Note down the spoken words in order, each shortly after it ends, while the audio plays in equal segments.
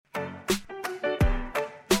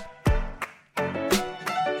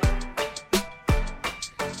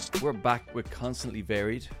We're back with Constantly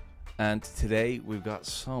Varied, and today we've got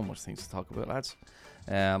so much things to talk about, lads.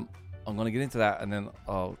 I'm going to get into that, and then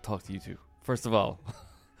I'll talk to you two. First of all,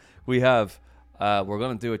 we're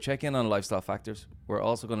going to do a check-in on lifestyle factors. We're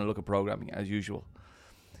also going to look at programming, as usual.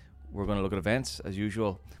 We're going to look at events, as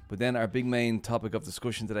usual. But then our big main topic of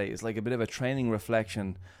discussion today is like a bit of a training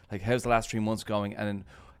reflection, like how's the last 3 months going, and then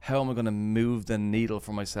how am I going to move the needle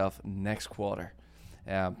for myself next quarter,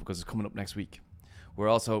 because it's coming up next week. We've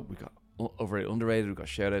got overrated, underrated, we've got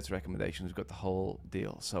shout-outs, recommendations, we've got the whole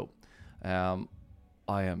deal. So I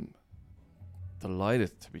am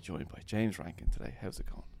delighted to be joined by James Rankin today. How's it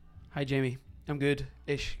going? Hi, Jamie. I'm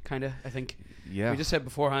good-ish, kind of, I think. Yeah. We just said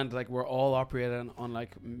beforehand, like, we're all operating on,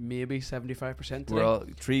 like, maybe 75% today. We're all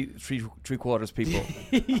three quarters people.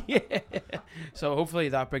 Yeah. So hopefully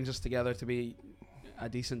that brings us together to be a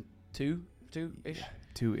decent two-ish. Yeah,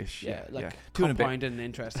 two-ish. Yeah, like yeah. Two and a bit. compounding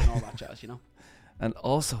interest and all that jazz, you know? And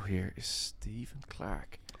also here is Stephen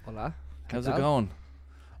Clark. Hola. How's it going?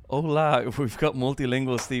 Hola. We've got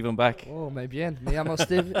multilingual Stephen back. Oh, muy bien. Me llamo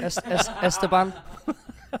Steve Esteban.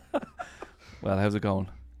 Well, how's it going?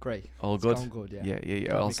 Great. All It's good? going good, yeah. Yeah.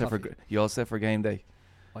 Got All me set for coffee. you all set for game day?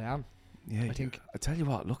 I am. Yeah. I think. I tell you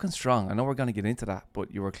what, looking strong. I know we're going to get into that,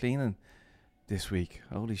 but you were cleaning this week.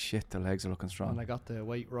 Holy shit, the legs are looking strong. And I got the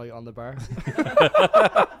weight right on the bar.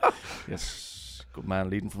 Yes, good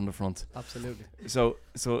man, leading from the front. Absolutely. So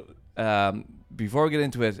before we get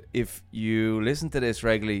into it, if you listen to this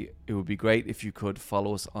regularly, it would be great if you could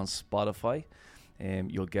follow us on Spotify.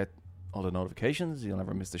 You'll get all the notifications. You'll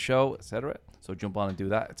never miss the show, etc. So jump on and do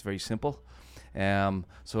that. It's very simple.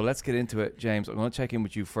 So let's get into it, James. I'm going to check in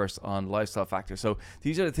with you first on lifestyle factors. So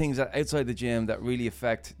these are the things that outside the gym that really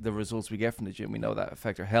affect the results we get from the gym. We know that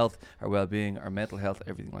affect our health, our well-being, our mental health,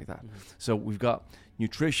 everything like that. Mm-hmm. So we've got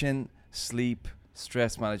nutrition, sleep,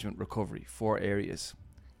 stress management, recovery, 4 areas.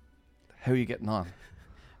 How are you getting on?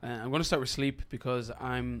 I'm going to start with sleep because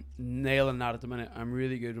I'm nailing that at the minute. I'm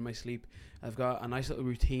really good with my sleep. I've got a nice little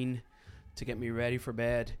routine to get me ready for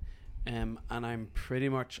bed. And I'm pretty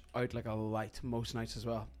much out like a light most nights as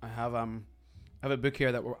well. I have a book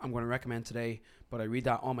here that I'm going to recommend today, but I read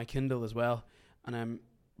that on my Kindle as well. And I'm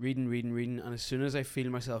reading. And as soon as I feel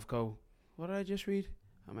myself go, what did I just read?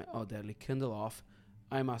 I'm like, oh, deadly. Kindle off.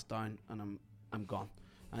 I'm ass down and I'm gone.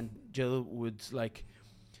 And Jill would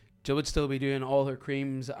still be doing all her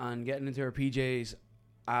creams and getting into her PJs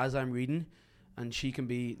as I'm reading, and she can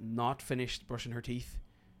be not finished brushing her teeth,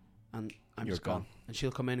 and I'm You're just gone. And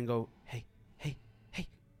she'll come in and go, hey,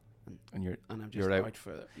 and I'm just you're out. out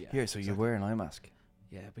further. Yeah. Here, so you exactly. wear an eye mask.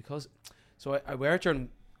 Yeah, because I wear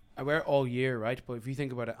it all year, right? But if you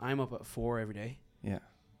think about it, I'm up at 4 every day. Yeah.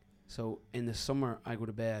 So in the summer, I go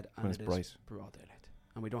to bed and When it's it bright. is broad daylight,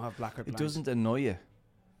 and we don't have blackout It blinds. doesn't annoy you.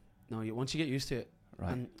 No, once you get used to it.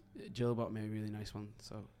 Right. And Jill bought me a really nice one,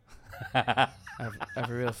 so I have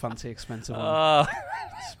a real fancy, expensive one. Oh,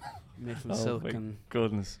 Made from oh silk my and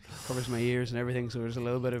goodness. covers my ears and everything, so there's a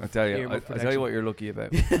little bit of I tell you earmuff what you're lucky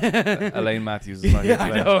about. protection. Elaine Matthews is not here Yeah, I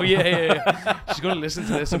today. know. Yeah. She's going to listen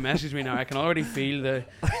to this and message me now. I can already feel the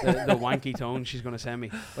wanky tone she's going to send me.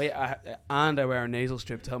 But yeah, and I wear a nasal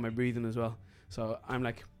strip to help my breathing as well. So I'm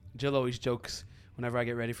like, Jill always jokes whenever I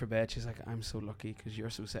get ready for bed. She's like, I'm so lucky because you're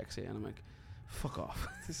so sexy, and I'm like, fuck off.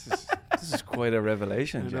 This is quite a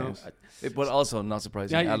revelation, I know. James. But also not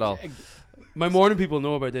surprising at all. My morning people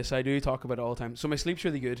know about this. I do talk about it all the time. So my sleep's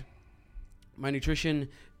really good. My nutrition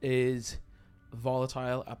is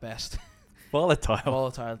volatile at best.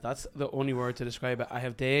 Volatile. That's the only word to describe it. I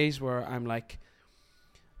have days where I'm like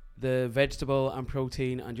the vegetable and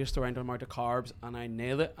protein and just the right amount of carbs and I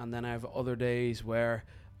nail it. And then I have other days where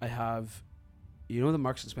I have, you know, the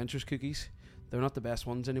Marks and Spencer's cookies. They're not the best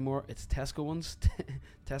ones anymore. It's Tesco ones.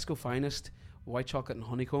 Tesco Finest white chocolate and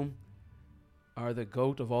honeycomb are the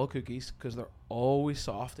goat of all cookies because they're always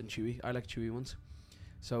soft and chewy. I like chewy ones.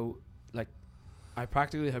 So, like, I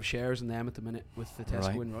practically have shares in them at the minute with the Tesco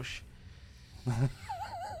Right. and Rush.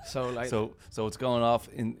 So, like, So it's going off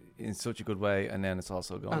in such a good way, and then it's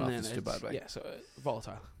also going and off then in such a bad way. yeah, so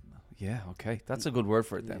volatile. Yeah, okay. That's a good word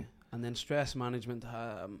for it then. Yeah. And then stress management,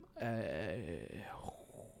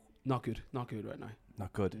 not good right now.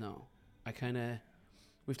 Not good. No, I kind of,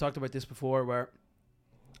 we've talked about this before, where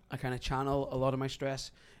I kind of channel a lot of my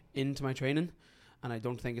stress into my training, and I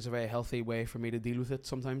don't think it's a very healthy way for me to deal with it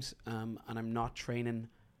sometimes. And I'm not training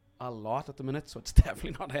a lot at the minute, so it's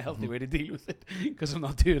definitely not a healthy way to deal with it because I'm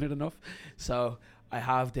not doing it enough. So I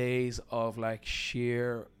have days of like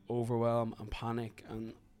sheer overwhelm and panic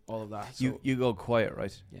and all of that. So You go quiet,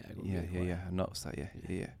 right? yeah, I go Yeah, really quiet. yeah. I noticed that.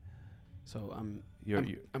 Yeah. So I'm You're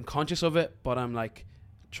conscious of it, but I'm like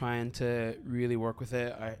trying to really work with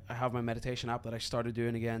it. I have my meditation app that I started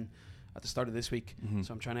doing again at the start of this week. Mhm.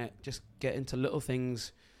 So I'm trying to just get into little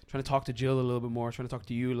things, trying to talk to Jill a little bit more, trying to talk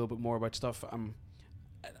to you a little bit more about stuff. I'm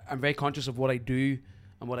very conscious of what I do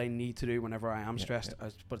and what I need to do whenever I am Yeah, stressed. yeah.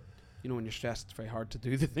 But you know, when you're stressed, it's very hard to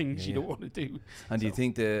do the things you Yeah. don't want to do. And do you So-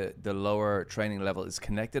 think the lower training level is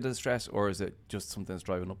connected to the stress, or is it just something that's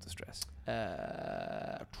driving up the stress?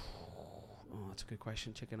 Oh, that's a good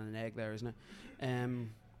question. Chicken and an egg there, isn't it?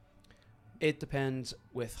 It depends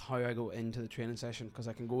with how I go into the training session, because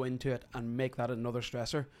I can go into it and make that another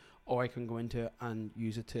stressor, or I can go into it and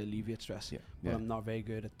use it to alleviate stress. Yeah, But yeah. I'm not very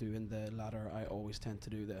good at doing the latter. I always tend to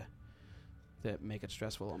do the make it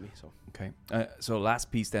stressful on me. So Okay. So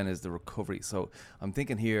last piece then is the recovery. So I'm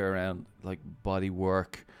thinking here around like body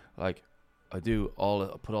work. Like I put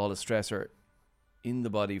all the stressor in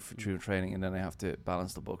the body through training, and then I have to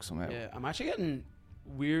balance the book somehow. yeah, I'm actually getting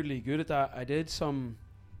weirdly good at that. I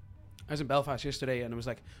was in Belfast yesterday, and it was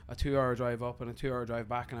like a 2-hour drive up and a 2-hour drive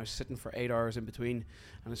back, and I was sitting for 8 hours in between.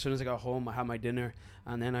 And as soon as I got home, I had my dinner,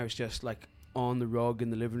 and then I was just like on the rug in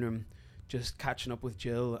the living room, just catching up with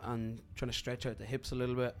Jill and trying to stretch out the hips a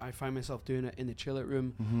little bit. I find myself doing it in the chillout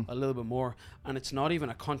room Mhm. a little bit more, and it's not even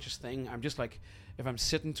a conscious thing. I'm just like, if I'm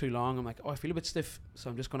sitting too long, I'm like, oh, I feel a bit stiff,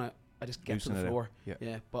 so I just get Loosen to it the out. floor.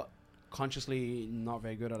 Yeah. But consciously not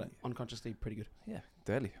very good at it. Unconsciously pretty good. Yeah.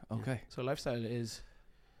 Deadly. Yeah. Okay. So lifestyle is,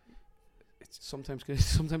 it's sometimes good,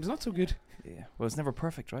 sometimes not so good. Yeah. Well, it's never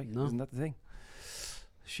perfect, right? No. Isn't that the thing?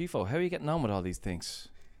 Shifo, how are you getting on with all these things?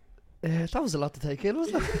 That was a lot to take in,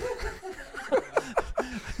 wasn't it?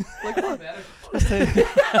 Like what?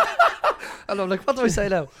 And I'm like, what do I say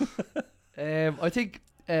now? I think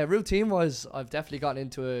routine-wise, I've definitely gotten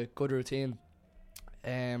into a good routine.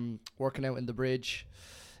 Working out in the bridge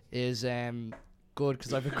is good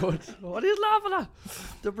because I've been good. What are you laughing at?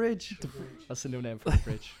 The bridge. That's the new name for the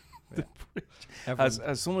bridge. Yeah. As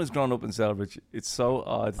someone who's grown up in Selbridge, it's so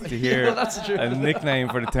odd to Yeah, hear that's true. a nickname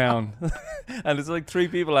for the town. And it's like 3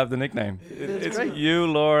 people have the nickname. It's It's great. you,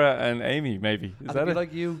 Laura, and Amy, maybe. Is And that it'd be it?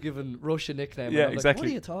 like you giving Rush a nickname. Yeah, and I'm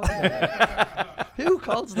exactly. Like, what are you talking about? Who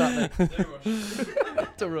calls that?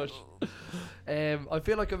 Like? The Rush. I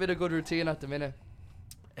feel like I'm in a good routine at the minute.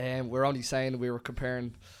 We're only saying we were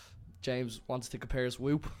comparing. James wants to compare his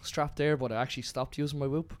Whoop strap there, but I actually stopped using my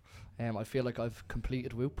Whoop. I feel like I've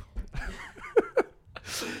completed Whoop.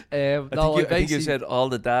 I think you said all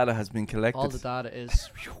the data has been collected. all the data is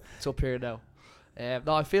it's up here now.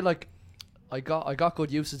 No, I feel like I got good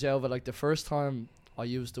usage out of it. Like the first time I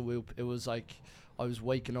used the Whoop, it was like I was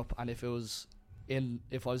waking up, and if I was in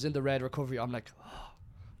the red recovery, I'm like, oh,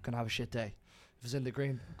 gonna have a shit day. If it's in the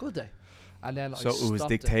green, good day. And then So I it was stopped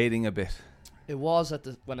dictating a bit. It was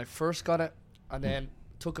when I first got it, and then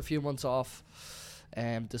took a few months off.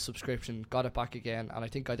 The subscription, got it back again, and I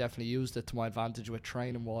think I definitely used it to my advantage with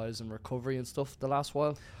training wise and recovery and stuff the last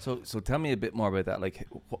while. So tell me a bit more about that. Like,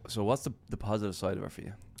 so what's the positive side of it for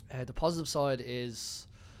you? The positive side is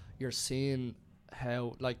you're seeing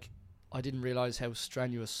how, like, I didn't realize how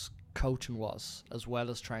strenuous coaching was as well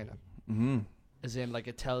as training. Mm-hmm. As in, like,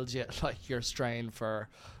 it tells you like you're strained for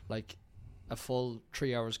like a full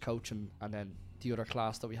 3 hours coaching, and then the other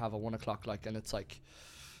class that we have at 1 o'clock, like, and it's like,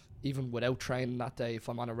 even without training that day, if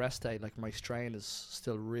I'm on a rest day, like, my strain is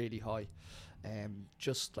still really high.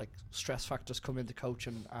 Just like stress factors come into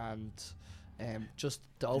coaching, and just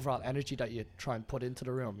the overall energy that you try and put into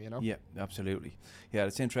the room, you know? Yeah, absolutely. Yeah,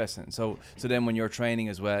 it's interesting. So then when you're training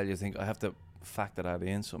as well, you think I have to factor that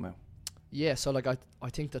in somehow. Yeah, so like I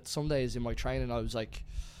think that some days in my training I was like,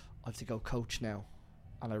 I have to go coach now,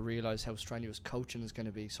 and I realised how strenuous coaching is going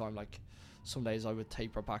to be. So I'm like, some days I would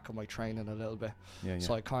taper back on my training a little bit. Yeah, yeah.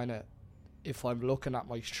 So I kind of, if I'm looking at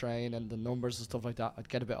my strain and the numbers and stuff like that, I'd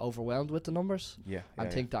get a bit overwhelmed with the numbers yeah,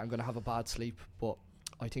 and think that I'm going to have a bad sleep. But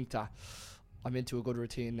I think that I'm into a good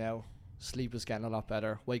routine now. Sleep is getting a lot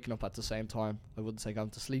better. Waking up at the same time. I wouldn't say going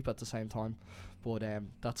to sleep at the same time, but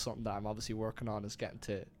that's something that I'm obviously working on, is getting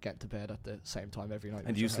to bed at the same time every night.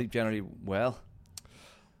 And do you sleep generally well?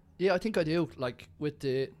 Yeah, I think I do. Like with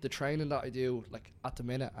the training that I do, like at the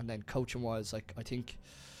minute, and then coaching wise, like I think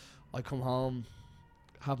I come home,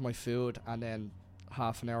 have my food, and then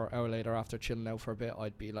half an hour later, after chilling out for a bit,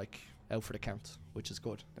 I'd be like out for the count, which is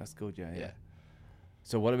good. That's good, yeah. Yeah.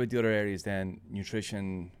 So what about the other areas then?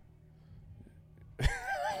 Nutrition.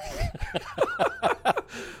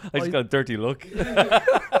 I just got a dirty look. What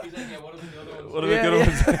are the good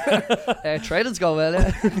ones? Training's going well,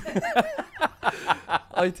 yeah.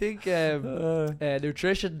 I think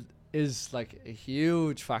nutrition is like a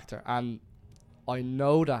huge factor, and I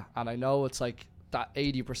know that, and I know it's like that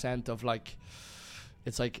 80% of like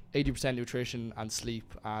it's like 80% nutrition and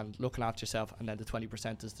sleep and looking after yourself, and then the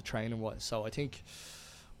 20% is the training wise. So I think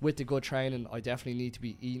with the good training, I definitely need to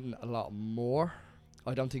be eating a lot more.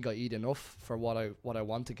 I don't think I eat enough for what I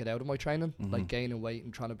want to get out of my training, like gaining weight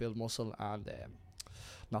and trying to build muscle and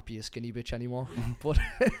not be a skinny bitch anymore. But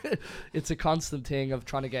it's a constant thing of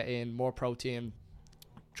trying to get in more protein,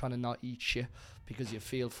 trying to not eat shit because you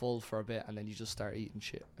feel full for a bit and then you just start eating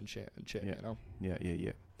shit and shit and shit. Yeah. You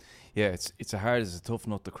know. Yeah, it's a tough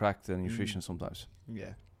nut to crack, the nutrition sometimes.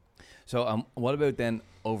 Yeah. So what about then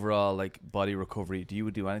overall like body recovery? Do you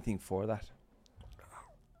do anything for that?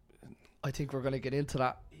 I think we're going to get into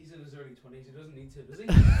that. He's in his early 20s. He doesn't need to, does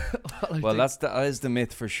he? Well, that is the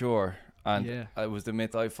myth for sure. And Yeah. it was the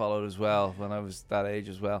myth I followed as well when I was that age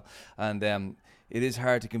as well. And it is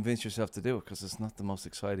hard to convince yourself to do it because it's not the most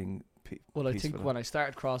exciting Well, I piece think of it. when I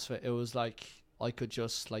started CrossFit, it was like I could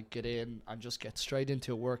just like get in and just get straight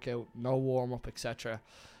into a workout, no warm up, etc.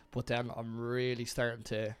 But then I'm really starting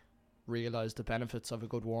to realize the benefits of a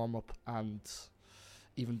good warm up and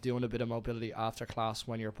even doing a bit of mobility after class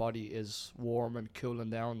when your body is warm and cooling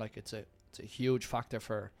down. Like it's a huge factor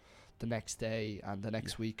for the next day and the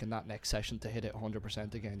next week and that next session to hit it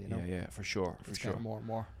 100% again. You know. Yeah, for sure, It's getting more and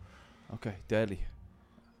more. Okay, deadly.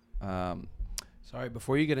 Sorry,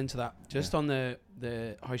 before you get into that, just on the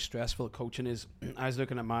how stressful coaching is, I was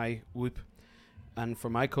looking at my Whoop, and for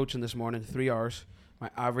my coaching this morning, 3 hours, my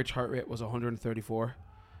average heart rate was 134,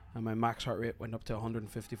 and my max heart rate went up to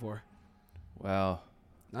 154. Wow,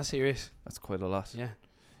 That's serious. that's quite a lot. Yeah,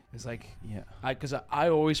 it's like Yeah. because I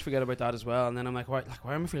always forget about that as well, and then I'm like, why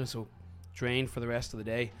am I feeling so drained for the rest of the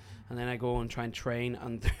day? And then I go and try and train,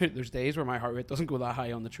 and there's days where my heart rate doesn't go that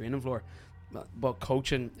high on the training floor. But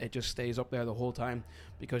coaching, it just stays up there the whole time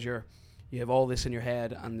because you have all this in your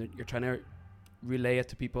head and you're trying to relay it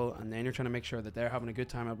to people, and then you're trying to make sure that they're having a good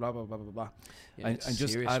time and blah blah blah blah blah. Yeah, And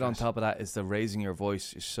just add on top of that is the raising your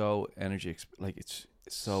voice is so energy it's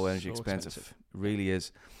so energy expensive. It really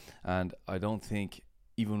is. And I don't think,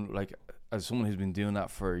 even like as someone who's been doing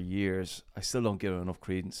that for years, I still don't give it enough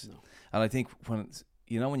credence. No. And I think when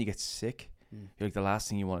you get sick, you're like the last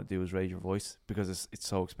thing you want to do is raise your voice because it's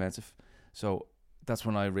so expensive. So that's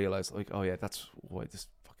when I realized, like, oh yeah, that's why this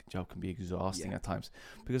fucking job can be exhausting at times.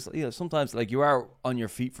 Because sometimes like you are on your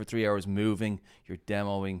feet for 3 hours moving, you're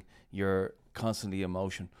demoing, you're constantly in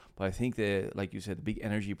motion. But I think like you said, the big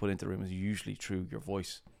energy you put into the room is usually through your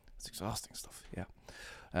voice. It's exhausting stuff.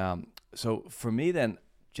 Yeah. So for me then,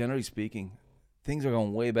 generally speaking, things are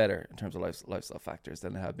going way better in terms of lifestyle factors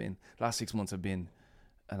than they have been. The last 6 months have been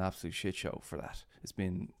an absolute shit show for that. It's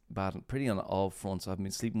been bad, pretty on all fronts. I've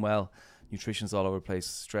been sleeping well, nutrition's all over the place,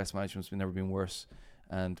 stress management's never been worse,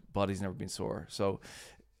 and body's never been sore. So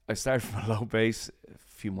I started from a low base a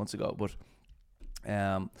few months ago, but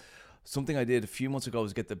something I did a few months ago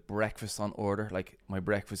was get the breakfast on order. Like my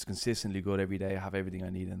breakfast is consistently good every day. I have everything I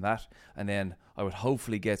need in that, and then I would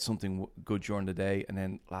hopefully get something good during the day, and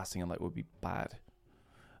then last thing on night would be bad.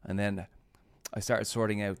 And then I started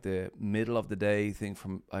sorting out the middle of the day thing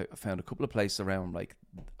I found a couple of places around, like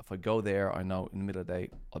if I go there, I know in the middle of the day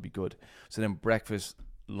I'll be good. So then breakfast,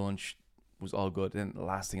 lunch was all good. Then the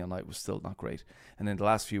last thing at night was still not great. And then the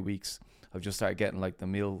last few weeks I've just started getting like the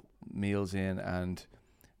meals in, and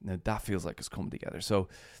that feels like it's coming together. So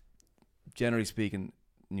generally speaking,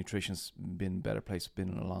 nutrition's been a better place, been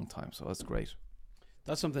in a long time. So that's great.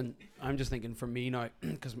 That's something I'm just thinking for me now,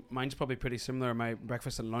 because mine's probably pretty similar. My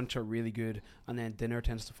breakfast and lunch are really good, and then dinner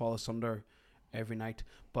tends to fall asunder every night.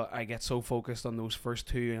 But I get so focused on those first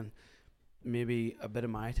two, and maybe a bit of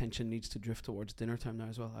my attention needs to drift towards dinner time now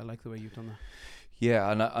as well. I like the way you've done that.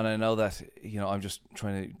 Yeah, and I know that, I'm just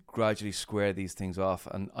trying to gradually square these things off.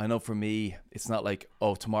 And I know for me, it's not like,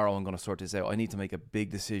 oh, tomorrow I'm going to sort this out. I need to make a big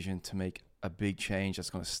decision to make a big change that's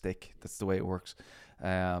going to stick. That's the way it works.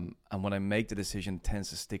 And when I make the decision, it tends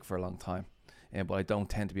to stick for a long time. But I don't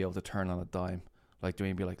tend to be able to turn on a dime. Like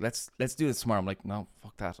doing, be like, let's do this tomorrow. I'm like, no,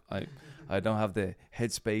 fuck that. I don't have the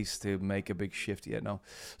headspace to make a big shift yet. No.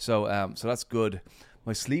 So that's good.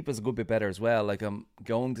 My sleep is a good bit better as well. Like I'm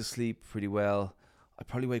going to sleep pretty well. I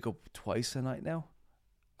probably wake up twice a night now,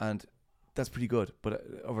 and that's pretty good. But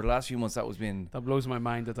over the last few months, That blows my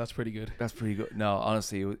mind that's pretty good. That's pretty good. No,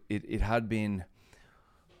 honestly, it had been,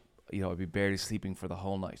 I'd be barely sleeping for the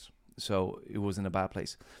whole night. So it was in a bad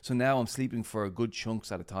place. So now I'm sleeping for good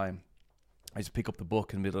chunks at a time. I just pick up the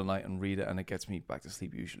book in the middle of the night and read it, and it gets me back to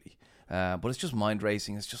sleep usually. But it's just mind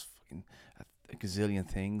racing. It's just fucking a gazillion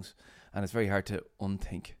things, and it's very hard to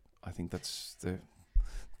unthink. I think that's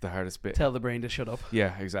the hardest bit. Tell the brain to shut up.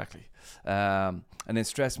 Yeah, exactly. And then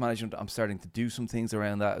stress management, I'm starting to do some things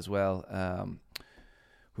around that as well,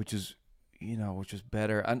 which is, which is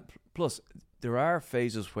better. And plus, there are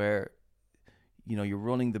phases where, you're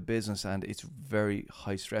running the business and it's very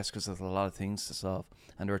high stress because there's a lot of things to solve.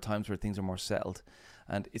 And there are times where things are more settled.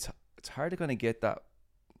 And it's hard to kind of get that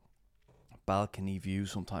balcony view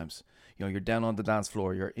sometimes. You're down on the dance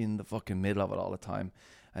floor, you're in the fucking middle of it all the time.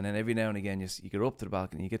 And then every now and again, you get up to the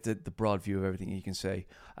balcony, you get the broad view of everything, and you can say,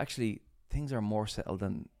 actually, things are more settled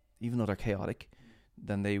than, even though they're chaotic,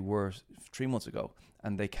 than they were 3 months ago.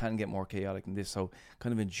 And they can get more chaotic than this. So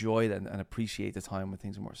kind of enjoy that and appreciate the time when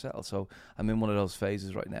things are more settled. So I'm in one of those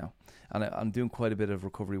phases right now. And I'm doing quite a bit of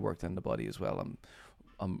recovery work in the body as well.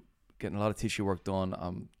 I'm getting a lot of tissue work done.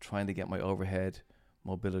 I'm trying to get my overhead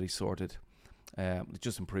mobility sorted. It's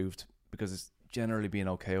just improved because it's generally been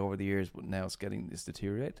okay over the years, but now it's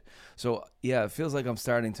deteriorate. So yeah, it feels like I'm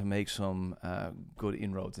starting to make some good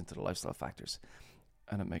inroads into the lifestyle factors.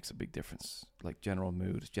 And it makes a big difference. Like general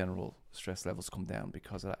mood, general stress levels come down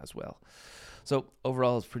because of that as well. So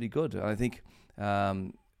overall, it's pretty good. And I think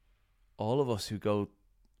all of us who go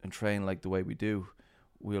and train like the way we do,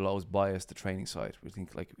 we'll always bias the training side. We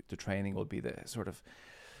think like the training will be the sort of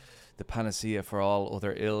the panacea for all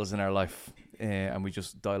other ills in our life, and we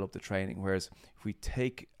just dial up the training. Whereas if we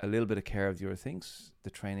take a little bit of care of the other things, the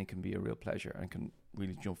training can be a real pleasure and can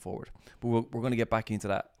really jump forward. But we're going to get back into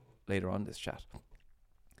that later on in this chat.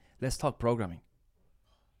 Let's talk programming.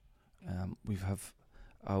 We have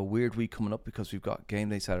a weird week coming up because we've got game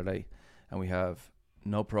day Saturday and we have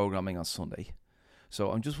no programming on Sunday.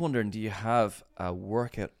 So I'm just wondering, do you have a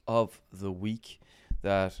workout of the week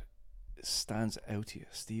that stands out to you?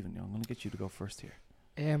 Stephen, I'm going to get you to go first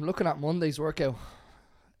here. Looking at Monday's workout,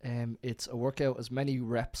 it's a workout as many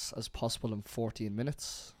reps as possible in 14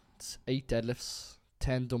 minutes. It's 8 deadlifts,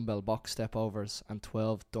 10 dumbbell box step overs and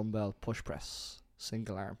 12 dumbbell push press,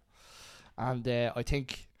 single arm. And I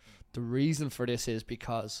think the reason for this is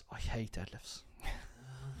because I hate deadlifts.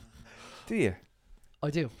 Do you? I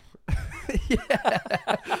do. Yeah.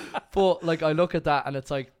 But like I look at that and it's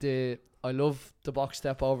like I love the box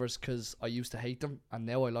step overs because I used to hate them and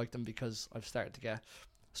now I like them because I've started to get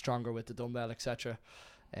stronger with the dumbbell, etc.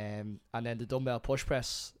 And then the dumbbell push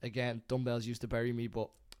press, again, dumbbells used to bury me, but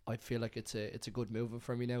I feel like it's a good movement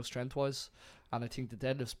for me now strength wise. And I think the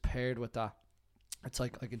deadlifts paired with that, it's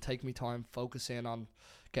like I can take me time, focus in on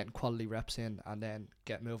getting quality reps in, and then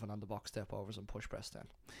get moving on the box step overs and push press then.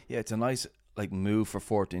 Yeah, it's a nice like move for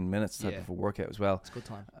 14 minutes type Yeah. of a workout as well. It's a good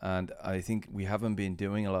time. And I think we haven't been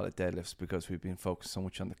doing a lot of deadlifts because we've been focused so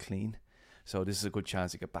much on the clean. So this is a good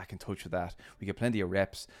chance to get back in touch with that. We get plenty of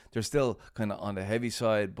reps. They're still kind of on the heavy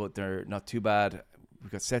side, but they're not too bad.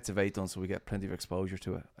 We've got sets of 8 done, so we get plenty of exposure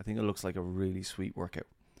to it. I think it looks like a really sweet workout.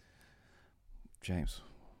 James,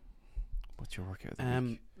 what's your workout of the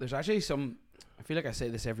week? There's actually some, I feel like I say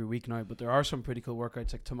this every week now, but there are some pretty cool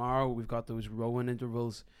workouts. Like tomorrow we've got those rowing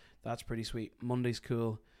intervals. That's pretty sweet. Monday's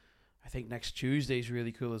cool. I think next Tuesday's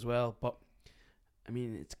really cool as well. But I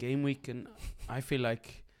mean, it's game week and I feel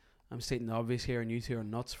like I'm stating the obvious here and you two are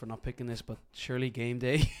nuts for not picking this, but surely game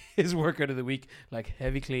day is workout of the week. Like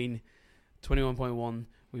heavy clean, 21.1.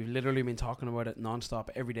 We've literally been talking about it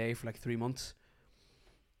non-stop every day for like 3 months.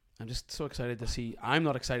 I'm just so excited to see. I'm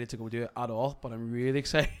not excited to go do it at all, but I'm really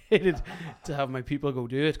excited to have my people go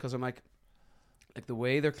do it because I'm like the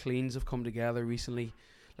way their cleans have come together recently.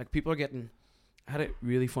 Like people are getting. I had a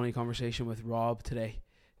really funny conversation with Rob today,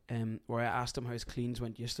 where I asked him how his cleans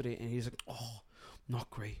went yesterday, and he's like, "Oh, not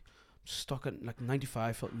great. I'm stuck at like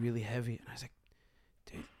 95. Felt really heavy." And I was like,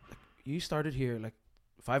 "Dude, like you started here like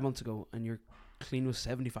 5 months ago, and your clean was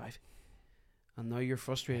 75, and now you're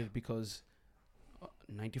frustrated because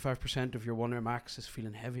 95% of your 1 hour max is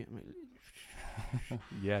feeling heavy." I'm like,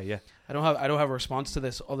 Yeah. I don't have a response to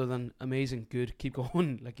this other than amazing, good, keep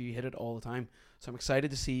going. Like you hit it all the time. So I'm excited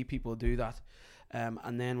to see people do that.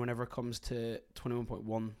 And then whenever it comes to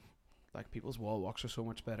 21.1, like people's wall walks are so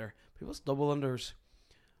much better. People's double unders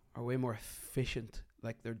are way more efficient.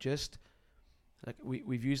 Like they're just like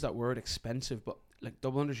we've used that word expensive, but like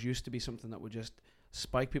double unders used to be something that would just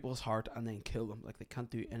spike people's heart and then kill them. Like they can't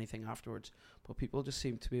do anything afterwards. But people just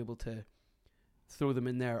seem to be able to throw them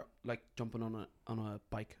in there like jumping on a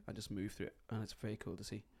bike and just move through it, and it's very cool to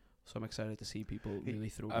see. So I'm excited to see people really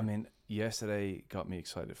throw them. I mean, yesterday got me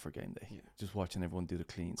excited for game day. Yeah. Just watching everyone do the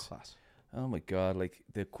cleans. Class. Oh my god! Like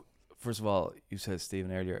first of all, you said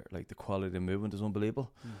Stephen earlier, like the quality of movement is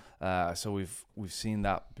unbelievable. So we've seen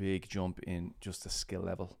that big jump in just the skill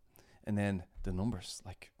level, and then the numbers.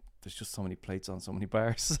 Like there's just so many plates on so many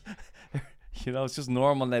bars. You know, it's just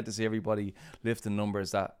normal now to see everybody lifting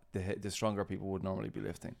numbers that the stronger people would normally be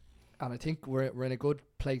lifting. And I think we're in a good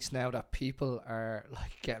place now that people are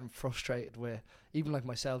like getting frustrated with, even like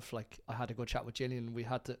myself. Like I had a good chat with Gillian. We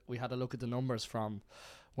had a look at the numbers from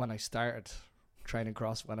when I started training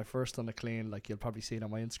CrossFit. When I first done the clean, like you'll probably see it on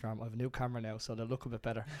my Instagram. I have a new camera now, so they'll look a bit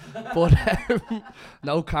better. But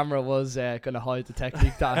no camera was gonna hide the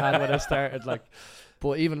technique that I had when I started. Like,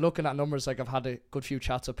 but even looking at numbers, like I've had a good few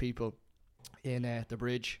chats with people in the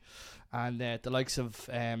bridge, and the likes of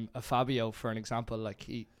Fabio, for an example. Like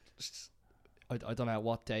I don't know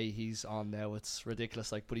what day he's on now. It's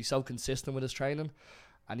ridiculous. Like, but he's so consistent with his training,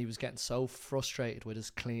 and he was getting so frustrated with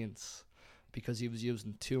his cleans because he was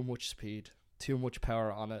using too much speed, too much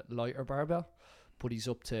power on a lighter barbell. But he's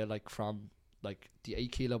up to like from like the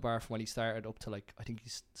 8 kilo bar from when he started up to like I think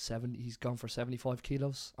he's gone for 75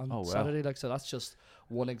 kilos on Saturday. Like, so that's just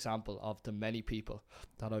one example of the many people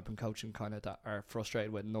that I've been coaching kind of that are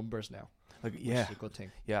frustrated with numbers now. Like, which is a good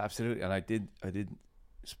thing. Yeah, absolutely. And I did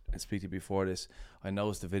speak to you before this. I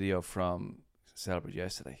noticed the video from Celebrate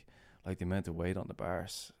yesterday. Like the amount of weight on the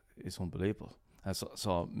bars is unbelievable. I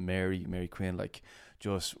saw Mary Quinn like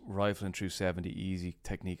just rifling through 70 easy.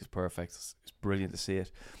 Technique is perfect. It's brilliant to see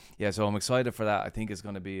it. Yeah, so I'm excited for that. I think it's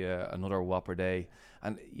going to be another whopper day.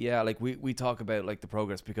 And yeah, like we talk about like the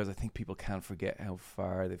progress because I think people can't forget how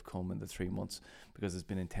far they've come in the 3 months because it's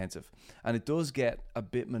been intensive. And it does get a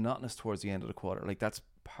bit monotonous towards the end of the quarter. Like that's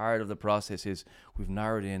part of the process is we've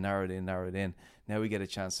narrowed in. Now we get a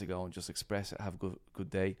chance to go and just express it, have a good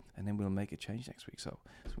day, and then we'll make a change next week. So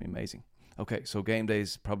it's going to be amazing. Okay, so game day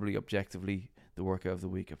is probably objectively the workout of the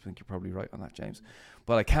week. I think you're probably right on that, James.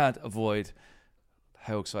 But I can't avoid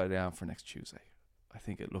how excited I am for next Tuesday. I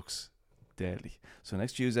think it looks deadly. So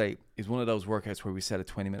next Tuesday is one of those workouts where we set a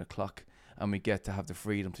 20-minute clock and we get to have the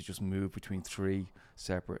freedom to just move between 3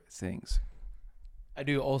 separate things. I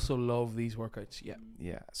do also love these workouts.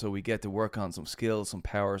 Yeah. So we get to work on some skills, some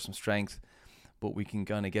power, some strength, but we can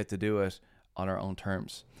kind of get to do it on our own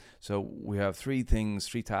terms. So we have 3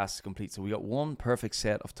 tasks to complete. So we got one perfect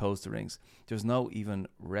set of toes to rings. There's no even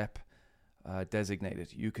rep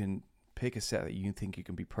designated. You can pick a set that you think you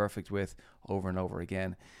can be perfect with over and over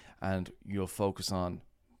again, and you'll focus on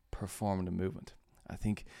performing the movement. I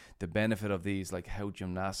think the benefit of these, like how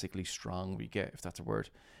gymnastically strong we get, if that's a word,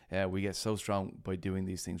 we get so strong by doing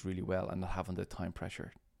these things really well and not having the time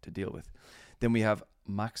pressure to deal with. Then we have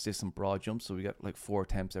max distance broad jumps, so we get like 4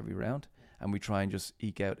 attempts every round, and we try and just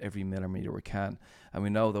eke out every millimeter we can. And we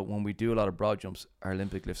know that when we do a lot of broad jumps, our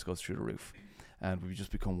Olympic lifts goes through the roof, and we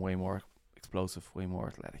just become way more explosive, way more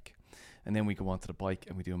athletic. And then we go on to the bike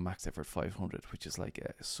and we do a max effort 500, which is like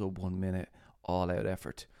a sub 1 minute all-out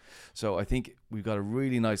effort. So I think we've got a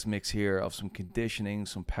really nice mix here of some conditioning,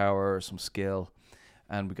 some power, some skill,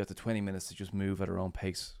 and we got the 20 minutes to just move at our own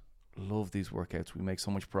pace. Love these workouts. We make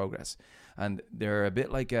so much progress, and they're a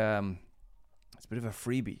bit like it's a bit of a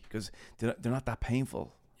freebie because they're not that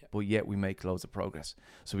painful, but yet we make loads of progress.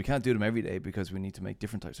 So we can't do them every day because we need to make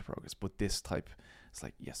different types of progress, but this type, it's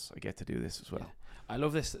like, yes, I get to do this as well. I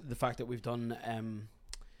love the fact that we've done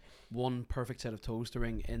one perfect set of toes to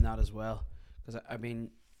ring in that as well, because I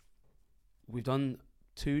mean we've done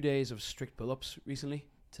 2 days of strict pull-ups recently,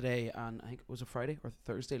 today and I think it was a Friday or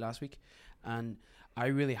Thursday last week, and I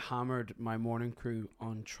really hammered my morning crew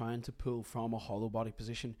on trying to pull from a hollow body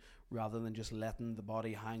position rather than just letting the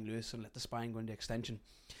body hang loose and let the spine go into extension.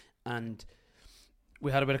 And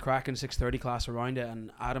we had a bit of crack in 6:30 class around it,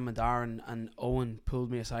 and Adam and Darren and Owen pulled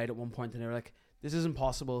me aside at one point and they were like, this isn't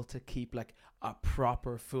possible to keep like a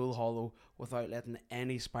proper full hollow without letting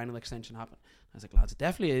any spinal extension happen. I was like, lads, it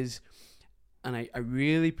definitely is. And I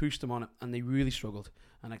really pushed them on it and they really struggled.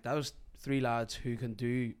 And like that was 3 lads who can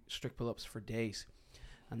do strict pull-ups for days.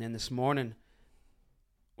 And then this morning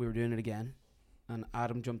we were doing it again and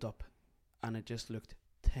Adam jumped up and it just looked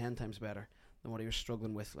 10 times better than what he was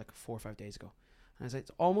struggling with like 4 or 5 days ago. And I was like,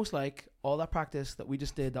 it's almost like all that practice that we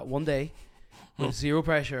just did that one day with zero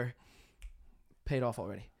pressure paid off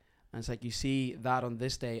already. And it's like you see that on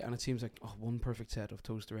this day and it seems like one perfect set of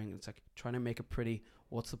toes to ring. It's like trying to make it pretty,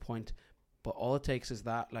 what's the point? But all it takes is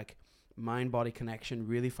that like mind body connection,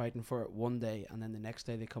 really fighting for it one day, and then the next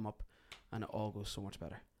day they come up and it all goes so much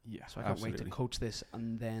better. Yeah, so I can't wait to coach this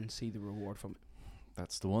and then see the reward from it.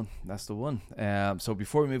 That's the one. So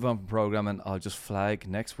before we move on from programming, I'll just flag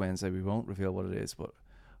next Wednesday. We won't reveal what it is, but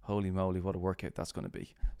holy moly, what a workout that's going to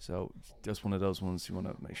be. So just one of those ones you want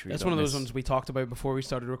to make sure you don't miss. That's one of those ones we talked about before we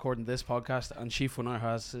started recording this podcast, and Shifu now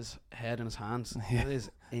has his head in his hands. Yeah. It is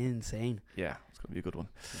insane. Yeah, it's going to be a good one.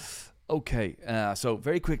 Yeah. Okay, so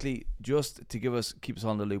very quickly, just to keep us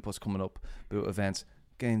on the loop, what's coming up about events.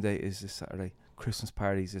 Game day is this Saturday. Christmas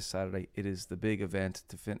parties this Saturday. It is the big event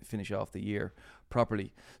to finish off the year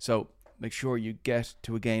properly. So make sure you get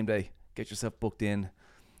to a game day, get yourself booked in.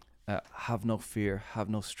 Have no fear, have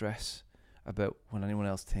no stress about what anyone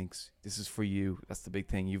else thinks. This is for you. That's the big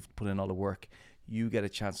thing. You've put in all the work. You get a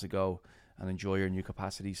chance to go and enjoy your new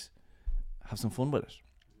capacities. Have some fun with it.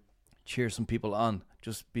 Cheer some people on.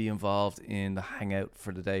 Just be involved in the hangout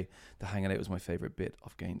for the day. The hanging out was my favourite bit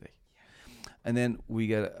of game day. And then we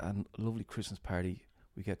get a lovely Christmas party.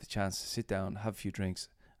 We get the chance to sit down, have a few drinks,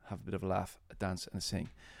 have a bit of a laugh, a dance and a sing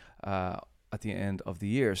at the end of the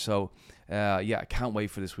year. So, I can't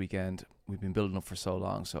wait for this weekend. We've been building up for so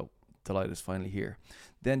long, so delighted it's finally here.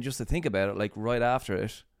 Then just to think about it, like right after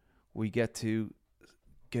it, we get to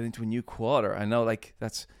get into a new quarter. I know like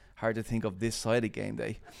that's hard to think of this side of game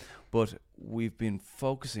day, but we've been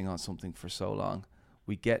focusing on something for so long.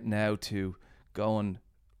 We get now to go and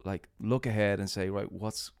like look ahead and say, right,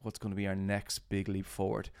 what's going to be our next big leap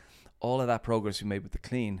forward? All of that progress we made with the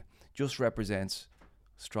clean just represents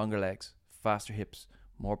stronger legs, faster hips,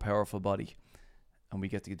 more powerful body, and we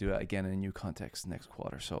get to do that again in a new context next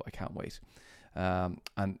quarter. So I can't wait,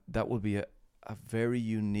 and that will be a very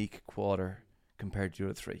unique quarter compared to the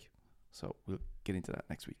other three. So we'll get into that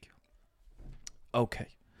next week. Okay,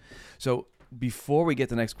 so before we get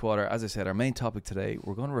to next quarter, as I said, our main topic today,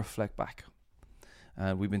 we're going to reflect back.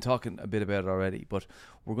 And we've been talking a bit about it already, but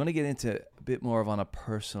we're going to get into a bit more of on a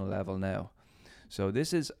personal level now. So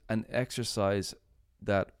this is an exercise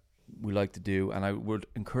that we like to do, and I would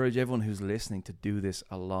encourage everyone who's listening to do this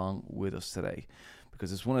along with us today,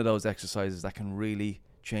 because it's one of those exercises that can really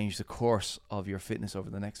change the course of your fitness over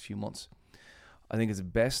the next few months. I think it's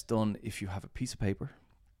best done if you have a piece of paper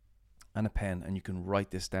and a pen and you can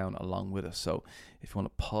write this down along with us. So if you want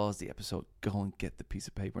to pause the episode, go and get the piece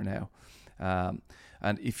of paper now.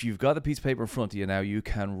 And if you've got the piece of paper in front of you now, you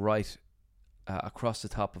can write across the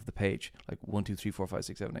top of the page, like 1, 2, 3, 4, 5,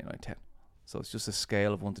 6, 7, 8, 9, 10. So it's just a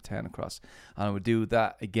scale of 1 to 10 across. And I would do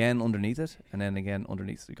that again underneath it, and then again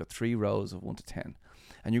underneath. So you've got 3 rows of 1 to 10.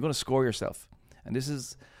 And you're going to score yourself. And this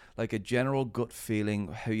is like a general gut feeling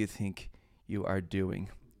of how you think you are doing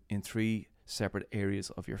in 3 separate areas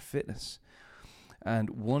of your fitness. And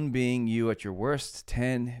 1 being you at your worst,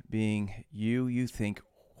 10 being you think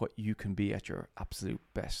what you can be at your absolute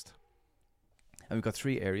best. And we've got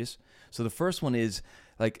 3 areas. So the first one is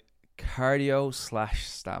like cardio /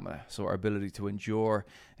 stamina. So our ability to endure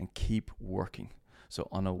and keep working. So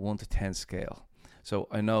on a 1 to 10 scale. So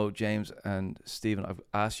I know James and Stephen, I've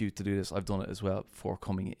asked you to do this. I've done it as well before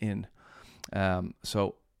coming in.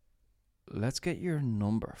 So let's get your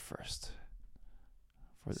number first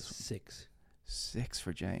for this 6. 6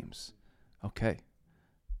 for James. Okay.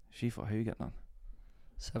 Shifa, how are you getting on?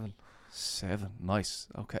 7. 7. Nice.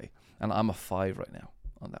 Okay. And I'm a 5 right now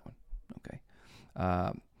on that one. Okay.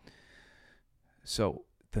 So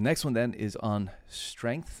the next one then is on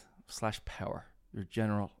strength / power. Your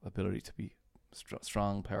general ability to be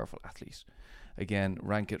strong, powerful athlete. Again,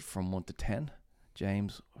 rank it from 1 to 10.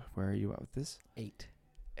 James, where are you at with this? 8.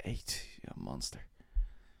 8. You're a monster.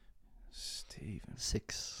 Stephen.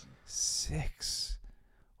 6. 6.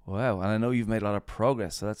 Wow. And I know you've made a lot of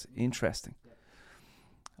progress, so that's interesting.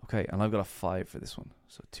 Okay, and I've got a 5 for this one.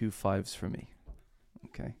 So 2 5s for me.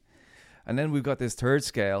 Okay. And then we've got this third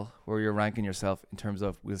scale where you're ranking yourself in terms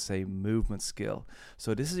of, we'll say, movement skill.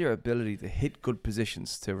 So this is your ability to hit good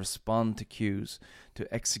positions, to respond to cues,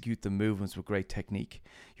 to execute the movements with great technique.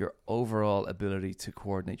 Your overall ability to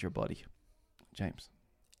coordinate your body. James.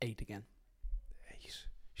 8 again. 8.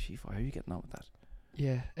 Shifa, how are you getting on with that?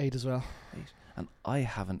 Yeah, 8 as well. 8. And I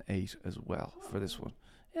have an 8 as well for this one.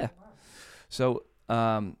 Yeah. So,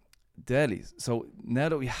 deadly. So now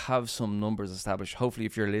that we have some numbers established, hopefully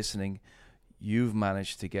if you're listening, you've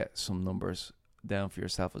managed to get some numbers down for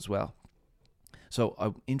yourself as well. So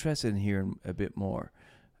I'm interested in hearing a bit more,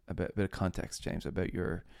 a bit of context, James, about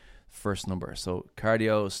your first number. So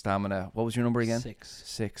cardio, stamina, what was your number again? 6.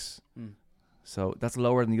 6. Mm. So that's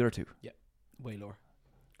lower than the other 2. Way lower.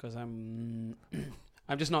 Because I'm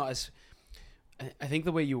just not as... I think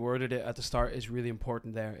the way you worded it at the start is really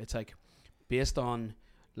important there. It's like based on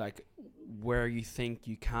like where you think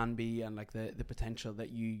you can be and like the potential that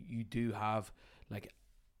you do have. Like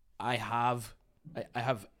I have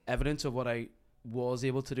evidence of what I was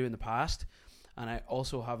able to do in the past, and I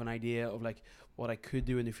also have an idea of like what I could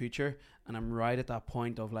do in the future, and I'm right at that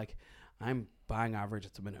point of like I'm bang average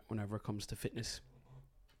at the minute whenever it comes to fitness.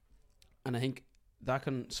 And I think that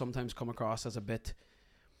can sometimes come across as a bit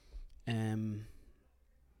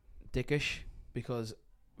dickish, because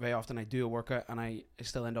very often I do a workout and I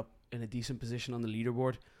still end up in a decent position on the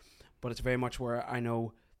leaderboard, but it's very much where I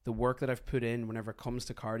know the work that I've put in whenever it comes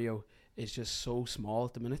to cardio is just so small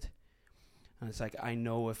at the minute. And it's like, I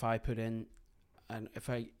know if I put in, and if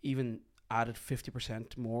I even added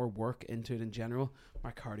 50% more work into it in general,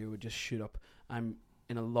 my cardio would just shoot up. I'm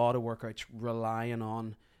in a lot of workouts relying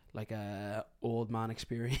on like a old man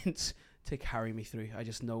experience to carry me through. I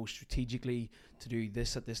just know strategically to do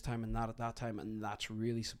this at this time and that at that time, and that's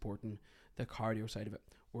really supporting the cardio side of it.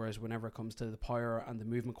 Whereas whenever it comes to the power and the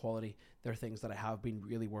movement quality, there are things that I have been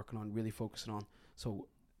really working on, really focusing on. So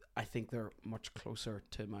I think they're much closer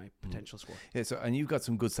to my potential score. Yeah, so and you've got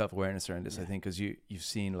some good self-awareness around this, Yeah. I think, because you've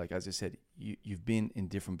seen, like, as I said, you've been in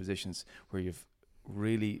different positions where you've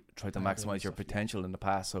really tried to maximize your potential in the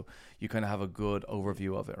past, so you kind of have a good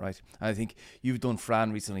overview of it, right? And I think you've done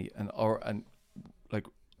Fran recently, and like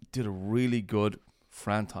did a really good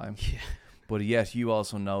Fran time, Yeah. but yet you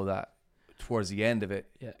also know that towards the end of it,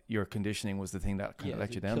 Yeah. your conditioning was the thing that kind of let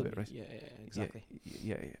it you down a killed bit, me. right? Yeah, exactly.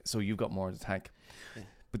 Yeah. So you've got more in the tank. Yeah.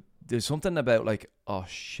 But there's something about like, oh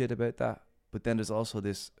shit about that. But then there's also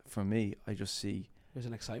this, for me, I just see There's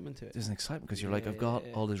an excitement to it. there's an excitement because you're like, I've Yeah, got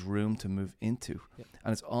yeah. all this room to move into. Yeah.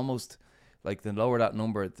 And it's almost like the lower that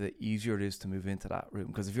number, the easier it is to move into that room.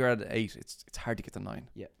 Because if you're at an 8, it's hard to get to 9.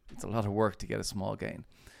 Yeah. It's a lot of work to get a small gain.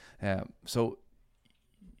 So,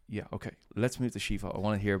 yeah, okay. Let's move to Shifa. I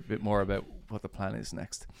want to hear a bit more about what the plan is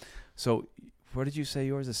next. So, where did you say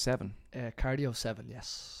yours is 7? Cardio 7,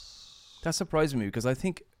 yes. That surprised me because I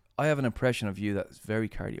think I have an impression of you that's very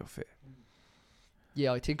cardio fit.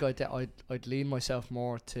 Yeah, I think I'd lean myself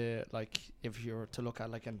more to, like, if you were to look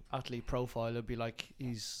at like an athlete profile, it'd be like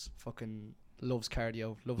he's fucking loves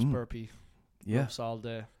cardio, loves burpee, Yeah. loves all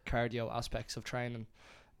the cardio aspects of training.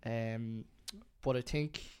 But I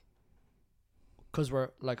think because we're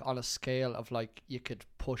like on a scale of like you could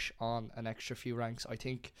push on an extra few ranks, I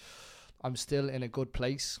think I'm still in a good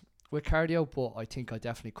place with cardio, but I think I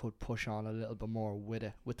definitely could push on a little bit more with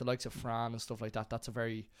it. With the likes of Fran and stuff like that, that's a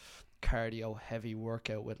very cardio heavy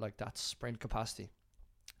workout with like that sprint capacity.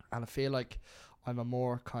 And I feel like I'm a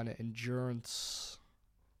more kind of endurance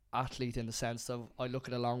athlete in the sense of I look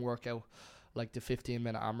at a long workout like the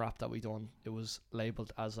 15-minute AMRAP that we done. It was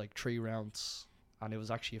labeled as like 3 rounds and it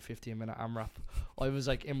was actually a 15-minute AMRAP. I was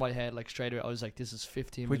like in my head like straight away I was like, this is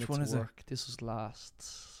 15 Which minutes one is it? work. This was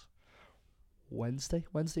last Wednesday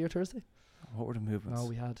or Thursday? What were the movements? No,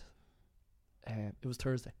 we had it was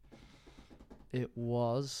Thursday. It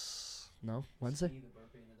was Wednesday.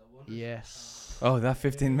 Yes. Oh, that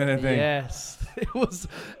 15-minute thing. Yes. It was.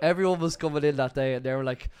 Everyone was coming in that day, and they were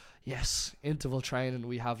like, "Yes, interval training.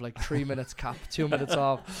 We have like 3 minutes cap, 2 minutes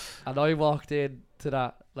off." And I walked in to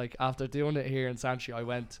that like after doing it here in Santry. I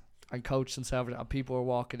went and coached and several, and people were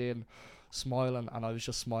walking in, smiling, and I was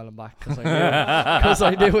just smiling back because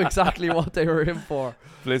I knew exactly what they were in for.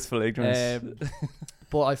 Blissful ignorance.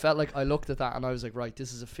 But I felt like I looked at that and I was like, right,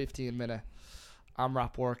 this is a 15-minute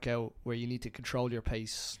AMRAP workout where you need to control your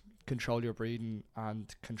pace, control your breathing,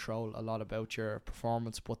 and control a lot about your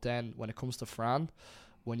performance. But then when it comes to Fran,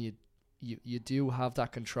 when you do have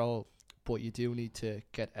that control, but you do need to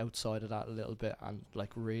get outside of that a little bit and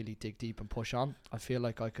like really dig deep and push on. I feel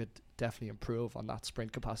like I could definitely improve on that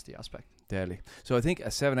sprint capacity aspect. Deadly. So I think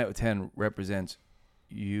a 7 out of 10 represents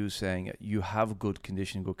you saying you have good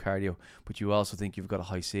conditioning, good cardio, but you also think you've got a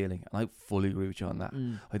high ceiling. And I fully agree with you on that.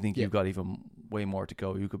 I think you've got even way more to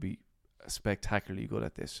go. You could be spectacularly good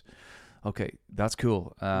at this. Okay, that's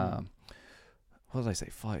cool. What did I say?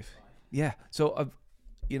 5. Yeah. So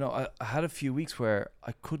I had a few weeks where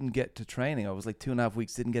I couldn't get to training. I was like 2.5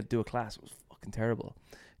 weeks, didn't get to do a class. It was fucking terrible.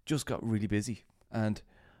 Just got really busy. And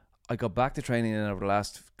I got back to training over the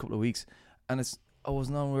last couple of weeks, and I was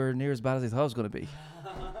nowhere near as bad as I thought it was going to be.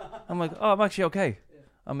 I'm like, oh, I'm actually okay.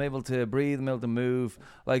 I'm able to breathe, I'm able to move.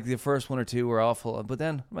 Like the first 1 or 2 were awful, but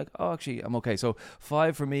then I'm like, oh, actually, I'm okay. So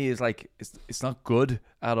 5 for me is like, it's not good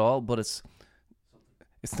at all, but it's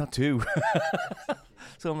not 2.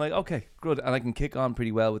 So I'm like, okay, good, and I can kick on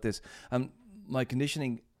pretty well with this. And my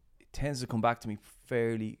conditioning tends to come back to me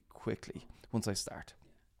fairly quickly once I start.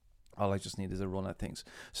 All I just need is a run at things.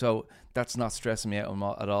 So that's not stressing me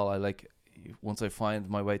out at all. I like, once I find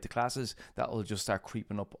my way to classes, that will just start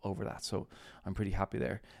creeping up over that. So I'm pretty happy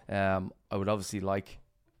there. I would obviously like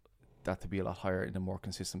that to be a lot higher in a more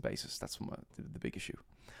consistent basis. That's the big issue.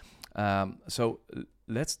 So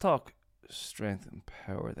let's talk strength and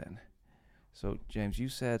power then. So James, you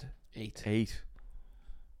said 8.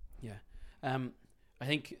 Yeah. I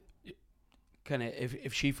think kind of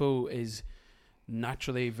if Shifo is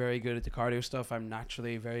naturally very good at the cardio stuff, I'm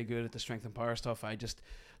naturally very good at the strength and power stuff. I just,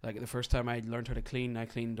 like, the first time I learned how to clean, I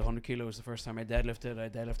cleaned 100 kilos. The first time I deadlifted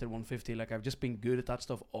 150. Like, I've just been good at that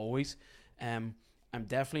stuff always. I'm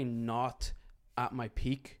definitely not at my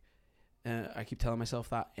peak. I keep telling myself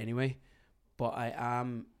that anyway, but I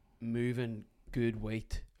am moving good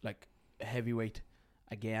weight, like heavy weight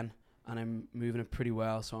again, and I'm moving it pretty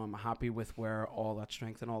well, so I'm happy with where all that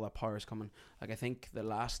strength and all that power is coming. Like, I think the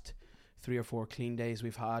last 3 or 4 clean days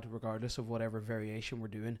we've had, regardless of whatever variation we're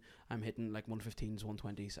doing, I'm hitting like 115s,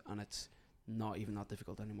 120s, and it's not even that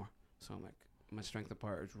difficult anymore. So I'm like, my strength and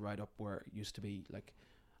power is right up where it used to be, like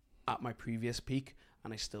at my previous peak,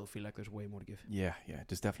 and I still feel like there's way more to give. Yeah,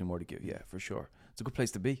 there's definitely more to give. Yeah, for sure. It's a good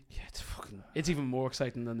place to be. Yeah, it's even more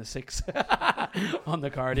exciting than the 6 on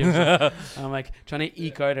the cardio. I'm like trying to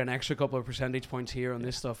eke out an extra couple of percentage points here on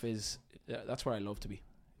this stuff is that's where I love to be.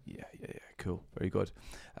 Yeah, cool, very good.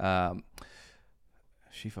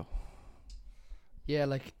 Shifo, Yeah,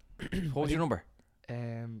 like what was your number?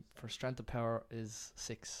 For strength and power is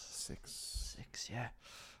 6. 6, yeah.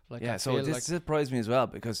 Like, Yeah, I so feel this like, surprised me as well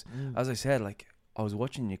because, Mm. as I said, like I was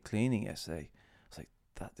watching you cleaning yesterday. I was like,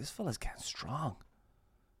 this fella's getting strong.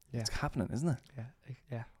 Yeah. It's happening, isn't it?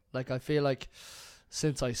 Yeah. Like, I feel like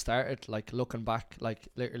since I started, like, looking back, like,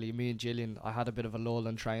 literally me and Gillian, I had a bit of a lull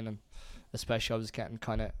in training. Especially I was getting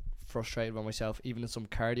kind of frustrated with myself, even in some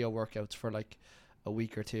cardio workouts for, like, a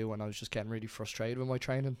week or two, and I was just getting really frustrated with my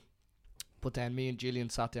training. But then me and Gillian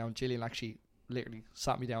sat down. Gillian actually literally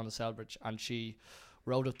sat me down to Selbridge, and she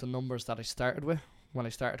wrote up the numbers that I started with when I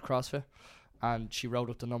started CrossFit, and she wrote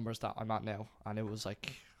up the numbers that I'm at now, and it was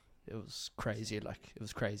like, it was crazy. Like, it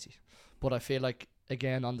was crazy. But I feel like,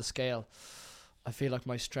 again, on the scale, I feel like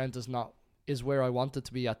my strength is where I want it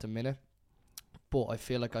to be at the minute, but I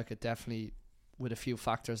feel like I could definitely, with a few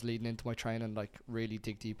factors leading into my training, like, really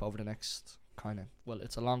dig deep over the next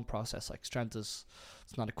it's a long process. Like, strength it's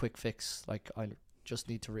not a quick fix. Like, I just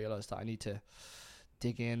need to realize that I need to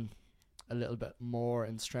dig in a little bit more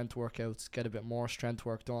in strength workouts, get a bit more strength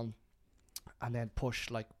work done, and then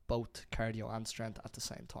push, like, both cardio and strength at the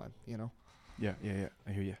same time, you know? Yeah.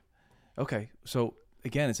 I hear you. Okay, so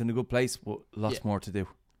again, it's in a good place, but lots more to do.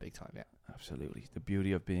 Big time, yeah. Absolutely. The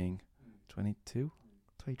beauty of being 22?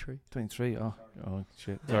 23. 23, oh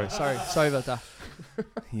shit. Sorry about that.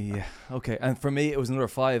 Yeah, okay. And for me, it was another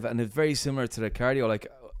 5, and it's very similar to the cardio. Like,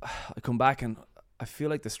 I come back and I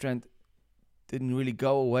feel like the strength didn't really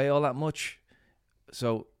go away all that much.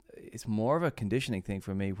 So it's more of a conditioning thing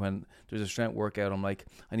for me. When there's a strength workout, I'm like,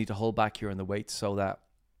 I need to hold back here on the weight so that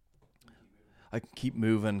I can keep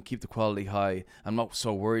moving, keep the quality high. I'm not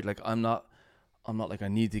so worried. Like, I'm not like I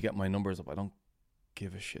need to get my numbers up. I don't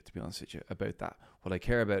give a shit, to be honest with you, about that. What I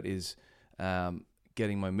care about is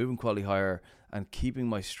getting my moving quality higher and keeping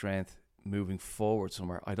my strength moving forward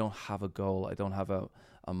somewhere. I don't have a goal. I don't have a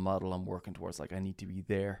model I'm working towards. Like, I need to be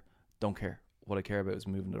there. Don't care. What I care about is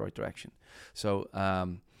moving in the right direction. So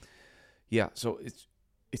so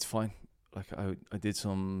it's fine. Like, I did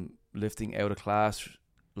some lifting out of class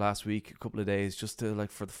last week, a couple of days, just to,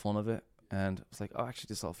 like, for the fun of it, and I was like, oh, actually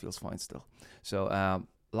this all feels fine still. So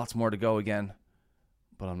lots more to go again,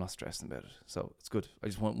 but I'm not stressing about it, so it's good. I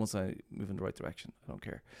just want, once I move in the right direction, I don't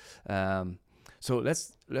care. So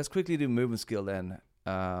let's quickly do movement skill then.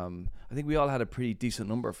 I think we all had a pretty decent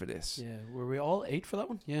number for this. Yeah, were we all 8 for that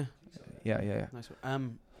one? Yeah. Yeah. Nice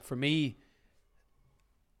one. For me,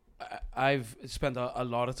 I've spent a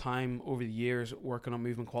lot of time over the years working on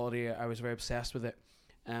movement quality. I was very obsessed with it,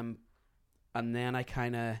 and then I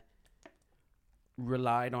kind of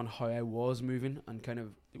relied on how I was moving and kind of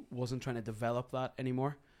wasn't trying to develop that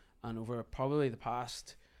anymore. And over probably the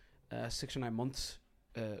past 6 or 9 months,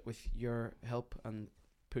 with your help and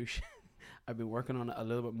push, I've been working on it a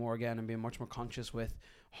little bit more again and being much more conscious with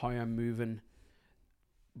how I'm moving,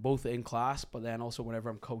 both in class, but then also whenever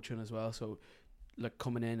I'm coaching as well. So, like,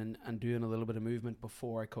 coming in and doing a little bit of movement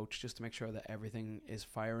before I coach, just to make sure that everything is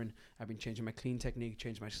firing. I've been changing my clean technique,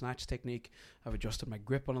 changed my snatch technique. I've adjusted my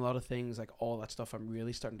grip on a lot of things, like all that stuff. I'm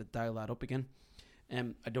really starting to dial that up again.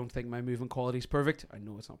 I don't think my movement quality is perfect. I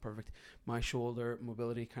know it's not perfect. My shoulder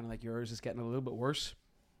mobility, kind of like yours, is getting a little bit worse.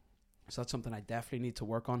 So that's something I definitely need to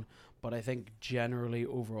work on. But I think generally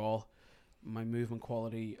overall, my movement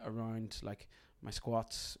quality around, like, my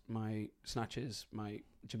squats, my snatches, my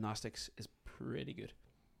gymnastics is pretty good.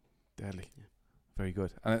 Deadly. Yeah. Very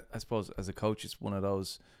good. And I suppose as a coach, it's one of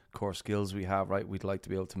those core skills we have, right? We'd like to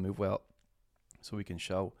be able to move well so we can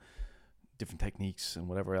show different techniques and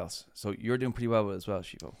whatever else. So you're doing pretty well with it as well,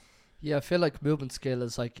 Shivo. Yeah, I feel like movement skill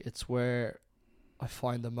is, like, it's where I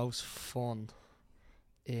find the most fun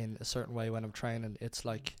in a certain way when I'm training. It's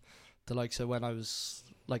like the likes of when I was,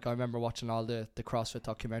 like, I remember watching all the CrossFit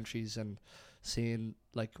documentaries and seeing,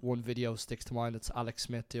 like, one video sticks to mind. It's Alex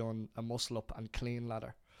Smith doing a muscle up and clean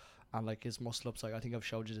ladder, and like his muscle ups, like I think I've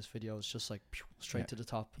showed you this video, it's just like straight Yeah. to the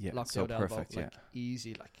top, Yeah, locked so out elbow, perfect, like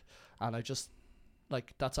easy, like, and I just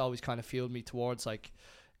like that's always kind of fueled me towards like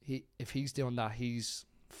if he's doing that, he's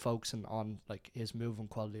focusing on like his movement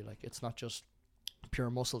quality. Like it's not just pure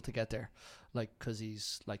muscle to get there, like because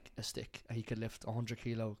he's like a stick, he could lift 100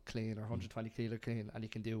 kilo clean or 120 kilo clean, and he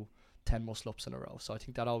can do 10 muscle ups in a row. So I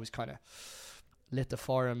think that always kind of lit the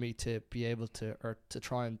fire in me to be able to, or to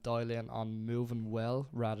try and dial in on moving well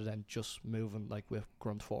rather than just moving like with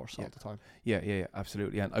grunt force all the time. Yeah,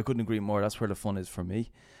 absolutely. And I couldn't agree more. That's where the fun is for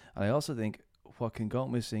me. And I also think what can go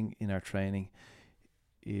missing in our training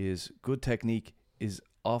is good technique is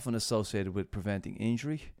often associated with preventing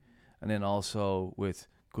injury, and then also with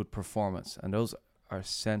good performance, and those are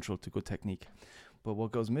central to good technique. But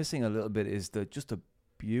what goes missing a little bit is just the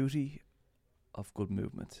beauty of good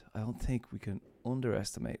movement. I don't think we can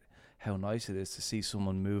underestimate how nice it is to see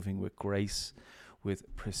someone moving with grace,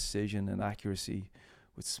 with precision and accuracy,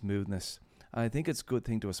 with smoothness. And I think it's a good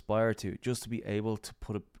thing to aspire to, just to be able to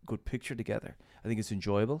put a good picture together. I think it's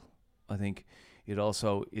enjoyable. I think it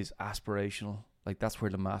also is aspirational. Like that's where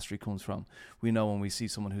the mastery comes from. We know when we see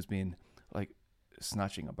someone who's been like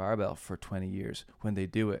snatching a barbell for 20 years, when they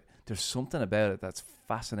do it, there's something about it that's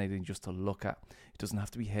fascinating just to look at. It doesn't have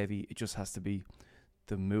to be heavy. It just has to be,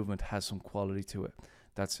 the movement has some quality to it.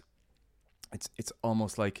 It's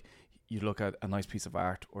almost like you look at a nice piece of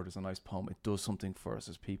art or there's a nice poem. It does something for us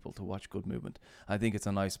as people to watch good movement. I think it's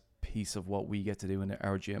a nice piece of what we get to do in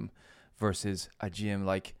our gym versus a gym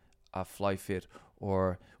like a FlyFit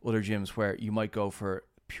or other gyms where you might go for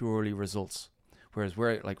purely results. Whereas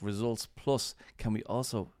we're like results plus, can we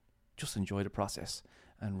also just enjoy the process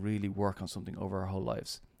and really work on something over our whole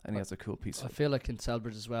lives? I think that's a cool piece. I feel like in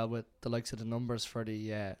Selbridge as well, with the likes of the numbers for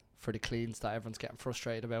the cleans that everyone's getting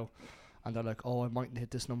frustrated about, and they're like, oh, I mightn't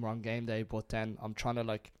hit this number on game day, but then I'm trying to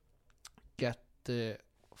like get the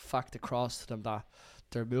fact across to them that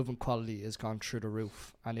their movement quality is gone through the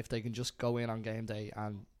roof, and if they can just go in on game day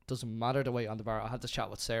and doesn't matter the weight on the bar. I had this chat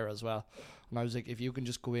with Sarah as well, and I was like, if you can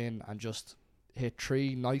just go in and just hit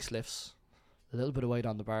 3 nice lifts, a little bit of weight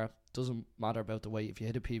on the bar, doesn't matter about the weight. If you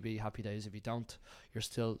hit a PB, happy days. If you don't, you're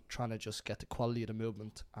still trying to just get the quality of the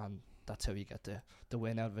movement, and that's how you get the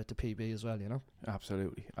win out of it, the PB as well, you know?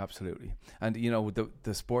 Absolutely. And, you know,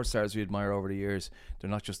 the sports stars we admire over the years, they're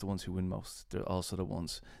not just the ones who win most. They're also the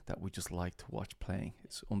ones that we just like to watch playing.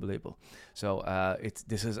 It's unbelievable. So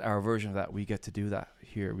this is our version of that. We get to do that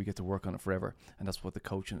here. We get to work on it forever, and that's what the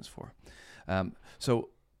coaching is for. So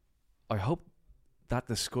I hope that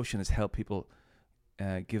discussion has helped people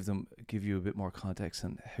give you a bit more context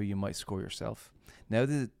on how you might score yourself. Now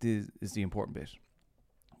this is the important bit.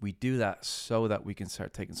 We do that so that we can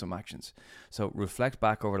start taking some actions. So reflect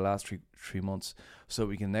back over the last three months so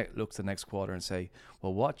we can look to the next quarter and say,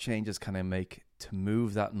 well, what changes can I make to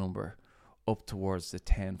move that number up towards the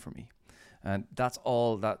 10 for me? And that's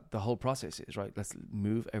all that the whole process is, right? Let's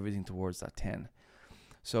move everything towards that 10.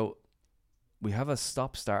 So we have a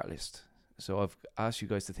stop-start list. So I've asked you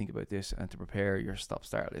guys to think about this and to prepare your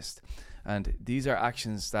stop-start list. And these are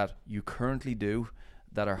actions that you currently do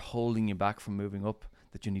that are holding you back from moving up,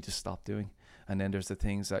 that you need to stop doing. And then there's the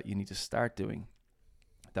things that you need to start doing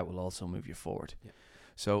that will also move you forward. Yeah.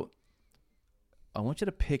 So I want you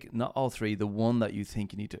to pick, not all three, the one that you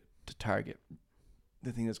think you need to target,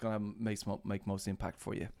 the thing that's going to make most impact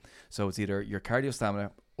for you. So it's either your cardio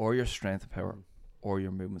stamina or your strength and power or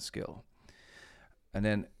your movement skill. And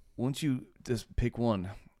then once you just pick one,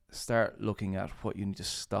 start looking at what you need to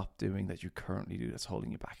stop doing that you currently do that's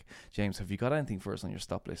holding you back. James, have you got anything for us on your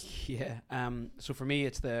stop list? Yeah. So for me,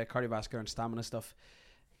 it's the cardiovascular and stamina stuff.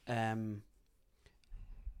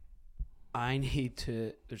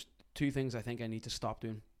 There's 2 things I think I need to stop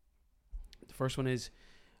doing. The first one is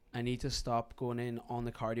I need to stop going in on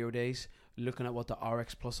the cardio days, looking at what the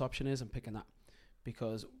RX Plus option is and picking that.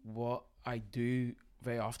 Because what I do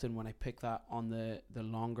very often when I pick that on the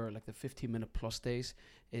longer, like the 15-minute plus days,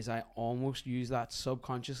 is I almost use that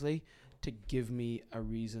subconsciously to give me a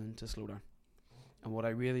reason to slow down. And what I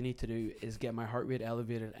really need to do is get my heart rate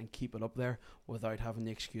elevated and keep it up there without having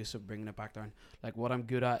the excuse of bringing it back down. Like what I'm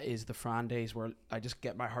good at is the Fran days where I just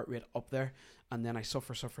get my heart rate up there and then I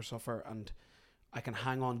suffer, and I can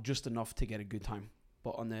hang on just enough to get a good time.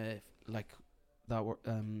 But on the, like, that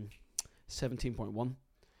 17.1,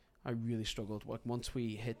 I really struggled. Like once we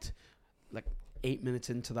hit like 8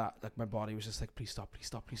 minutes into that, like my body was just like, please stop.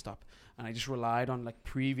 And I just relied on like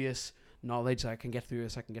previous knowledge that I can get through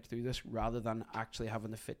this rather than actually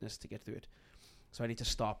having the fitness to get through it. So I need to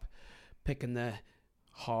stop picking the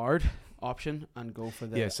hard option and go for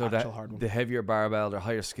the Yeah, so actual that hard one. the heavier barbell, the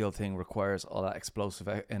higher skill thing requires all that explosive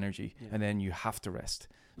energy, Yeah. and then you have to rest.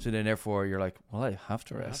 So then, therefore, you're like, well, I have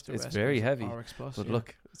to I have rest. to It's rest very because heavy, our explosive, but yeah.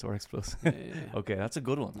 look, it's more explosive. Yeah, yeah, yeah. Okay, that's a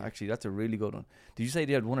good one. Yeah. Actually, that's a really good one. Did you say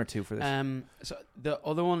you had one or two for this? So the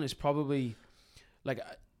other one is probably like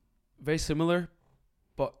very similar,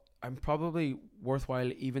 but I'm probably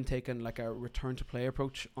worthwhile even taking like a return to play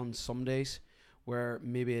approach on some days where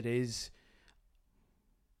maybe it is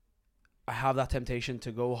I have that temptation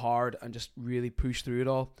to go hard and just really push through it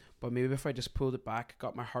all, but maybe if I just pulled it back,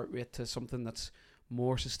 got my heart rate to something that's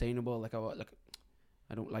more sustainable, like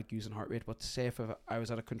I don't like using heart rate, but say if I was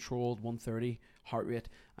at a controlled 130 heart rate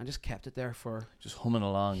and just kept it there for Just humming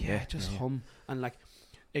along. Yeah, just hum, and like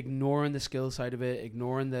ignoring the skill side of it,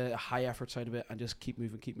 ignoring the high effort side of it, and just keep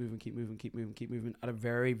moving at a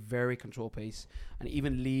very, very controlled pace, and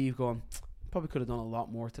even leave going, probably could have done a lot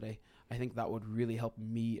more today. I think that would really help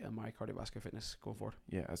me and my cardiovascular fitness going forward.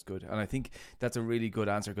 Yeah, that's good. And I think that's a really good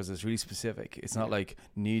answer because it's really specific. It's not Yeah. like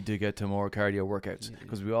need to get to more cardio workouts Yeah,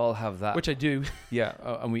 because we all have that. Which I do. Yeah,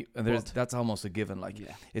 and there's But- that's almost a given. Like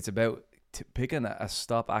Yeah. it's about picking a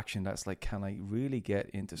stop action that's like, can I really get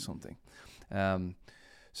into something?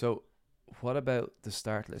 So what about the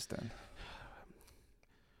start list then?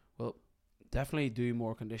 Well, definitely do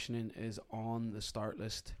more conditioning is on the start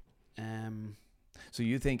list. So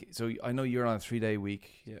you think? So I know you're on a 3-day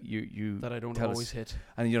week. Yeah. You That I don't tell us- always hit.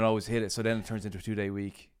 and you don't always hit it. So then it turns into a 2-day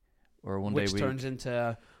week or a 1-day Which week. turns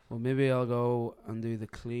into, well, maybe I'll go and do the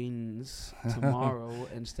cleans tomorrow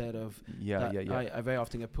instead of Yeah. I very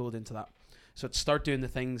often get pulled into that. So it's start doing the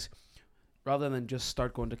things rather than just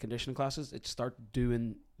start going to conditioning classes. It's start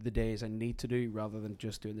doing the days I need to do rather than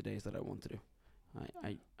just doing the days that I want to do.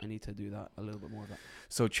 I need to do that a little bit more of that.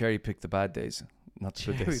 So cherry pick the bad days, not the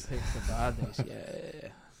good Cherry days. pick the bad days. Yeah.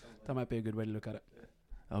 That might be a good way to look at it.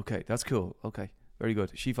 Okay, that's cool. Okay, very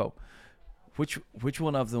good. Shifo, which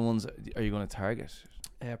one of the ones are you going to target?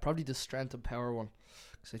 Probably the strength and power one,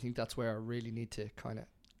 because I think that's where I really need to kind of,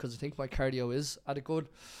 because I think my cardio is at a good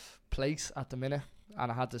place at the minute,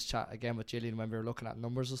 and I had this chat again with Gillian when we were looking at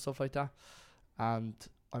numbers and stuff like that, and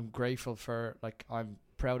I'm grateful for, like, I'm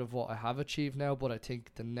proud of what I have achieved now, but I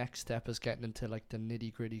think the next step is getting into like the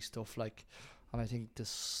nitty gritty stuff, like, and I think the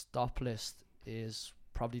stop list is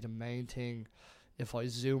probably the main thing. If I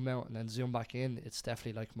zoom out and then zoom back in, it's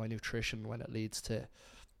definitely like my nutrition when it leads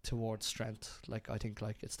towards strength. Like, I think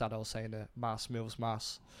like it's that I was saying, mass moves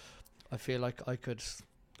mass. I feel like I could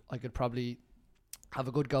probably have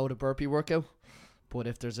a good go at a burpee workout, but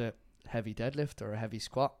if there's a heavy deadlift or a heavy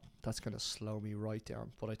squat, that's going to slow me right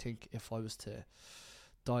down. But I think if I was to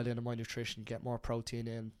dial in on my nutrition, get more protein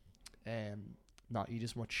in, not eat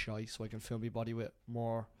as much shite so I can fill my body with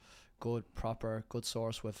more good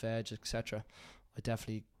source with veg, etc., I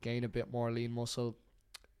definitely gain a bit more lean muscle,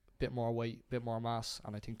 bit more weight, bit more mass,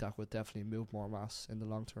 and I think that would definitely move more mass in the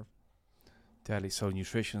long term. Deadly. So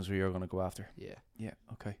nutrition is where you're going to go after. Yeah. Yeah.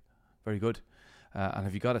 Okay. Very good. And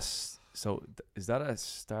have you got is that a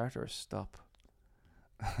start or a stop?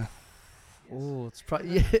 Oh, it's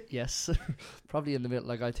probably yes, probably in the middle.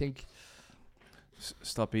 Like, I think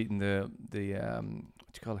Stop eating the what do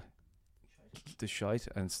you call it? The shite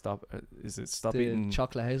and stop. Is it stop the eating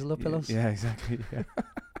chocolate hazelnut pillows. Yeah, exactly. Yeah.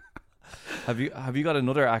 Have you got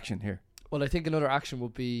another action here? Well, I think another action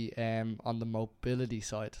would be on the mobility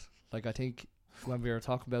side. Like, I think when we were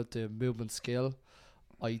talking about the movement skill,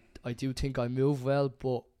 I do think I move well,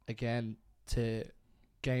 but again, to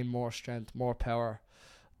gain more strength, more power,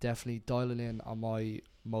 definitely dialing in on my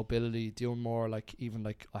mobility, doing more, like, even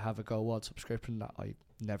like I have a GoWOD subscription that I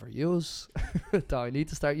never use that I need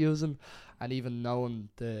to start using, and even knowing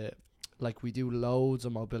we do loads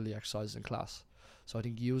of mobility exercises in class, so I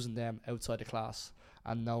think using them outside of class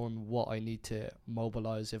and knowing what I need to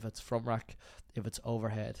mobilize, if it's front rack, if it's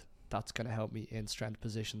overhead, that's going to help me in strength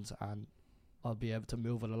positions, and I'll be able to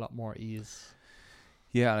move with a lot more ease.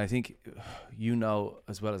 Yeah, and I think you know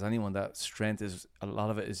as well as anyone that strength is a lot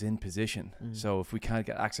of it is in position. So if we can't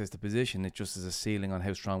get access to position, it just is a ceiling on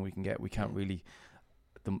how strong we can get. We can't really,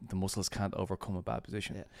 the muscles can't overcome a bad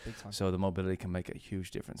position. Yeah, big time. So the mobility can make a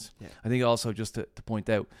huge difference. Yeah. I think also just to point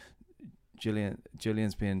out,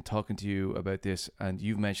 Gillian's been talking to you about this, and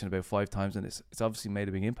you've mentioned about 5 times on this. It's obviously made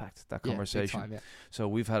a big impact, that conversation. Big time, yeah. So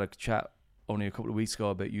we've had a chat only a couple of weeks ago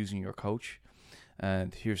about using your coach,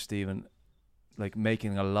 and here's Stephen, like,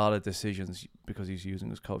 making a lot of decisions because he's using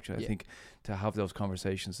his coach. And I think to have those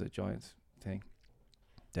conversations is a giant thing.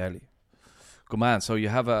 Deadly. Good man. So you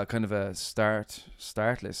have a kind of a start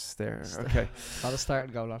list there. Okay. Not a start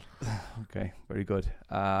and go on. Okay. Very good.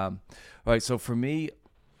 Right. So for me,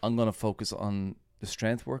 I'm going to focus on the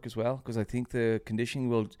strength work as well, because I think the conditioning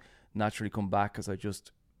will naturally come back as I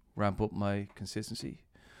just ramp up my consistency.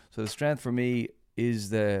 So the strength for me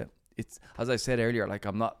is it's, as I said earlier, like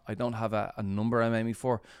I don't have a number I'm aiming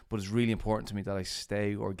for, but it's really important to me that I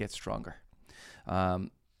stay or get stronger.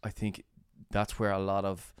 I think that's where a lot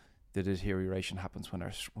of the deterioration happens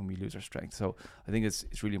when we lose our strength. So I think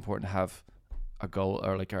it's really important to have a goal,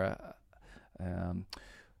 or like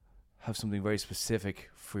have something very specific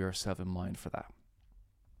for yourself in mind for that.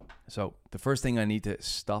 So the first thing I need to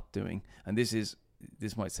stop doing, and this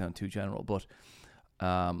might sound too general, but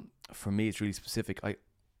for me it's really specific. I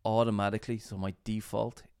automatically, so my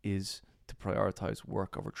default is to prioritize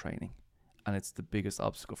work over training, and it's the biggest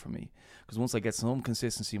obstacle for me, because once I get some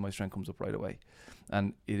consistency, my strength comes up right away,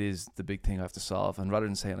 and it is the big thing I have to solve. And rather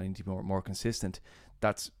than saying I need to be more consistent,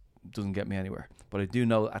 that doesn't get me anywhere. But I do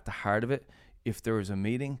know at the heart of it, if there is a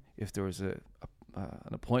meeting, if there is an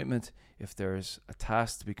appointment, if there's a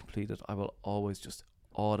task to be completed, I will always just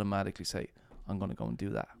automatically say I'm going to go and do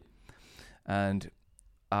that. And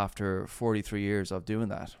after 43 years of doing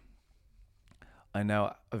that, I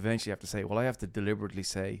now eventually have to say, well, I have to deliberately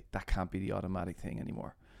say that can't be the automatic thing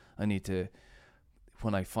anymore. I need to,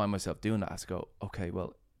 when I find myself doing that, I have to go, okay,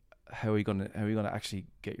 well, how are you going to actually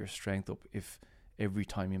get your strength up if every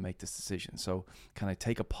time you make this decision? So can I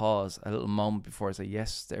take a pause, a little moment before I say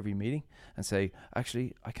yes to every meeting, and say,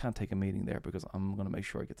 actually, I can't take a meeting there because I'm going to make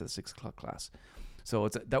sure I get to the 6 o'clock class. So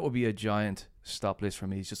that would be a giant stop list for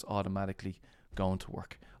me. It's just automatically going to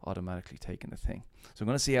work, automatically taking the thing. So I'm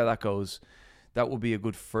going to see how that goes. That will be a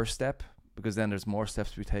good first step, because then there's more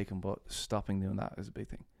steps to be taken, but stopping doing that is a big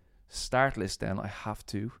thing. Start list, then I have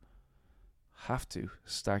to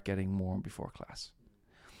start getting warm before class.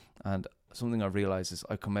 And something I've realized is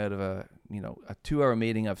I come out of a 2-hour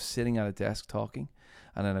meeting of sitting at a desk talking,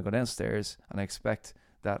 and then I go downstairs and I expect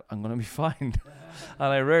that I'm going to be fine.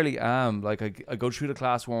 And I rarely am. Like I go through the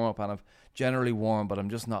class warm up and I'm generally warm, but I'm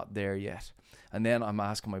just not there yet. And then I'm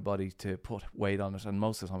asking my body to put weight on it, and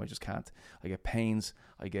most of the time I just can't. I get pains,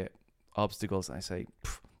 I get obstacles, and I say,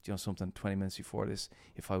 something 20 minutes before this,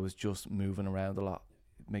 if I was just moving around a lot,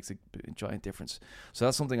 it makes a giant difference. So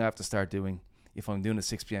that's something I have to start doing. If I'm doing a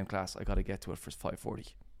 6 p.m. class, I got to get to it for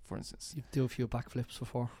 5:40, for instance. You do a few backflips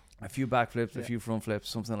before. A few backflips, a few front flips,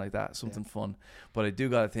 something like that, something fun. But I do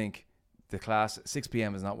got to think the class, 6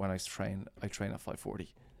 p.m. is not when I train. I train at 5:40.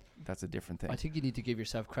 That's a different thing. I think you need to give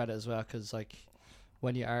yourself credit as well, because like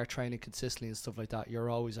when you are training consistently and stuff like that, you're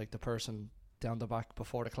always like the person down the back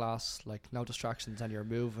before the class, like no distractions, and you're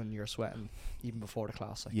moving, you're sweating even before the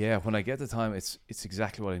class. Like. Yeah, when I get the time, it's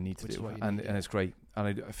exactly what I need to do, and it's great,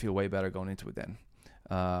 and I feel way better going into it then.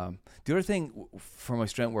 The other thing for my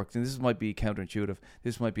strength work, and this might be counterintuitive,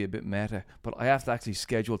 this might be a bit meta, but I have to actually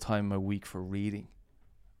schedule time in my week for reading.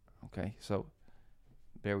 Okay, so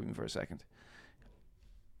bear with me for a second.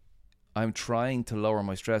 I'm trying to lower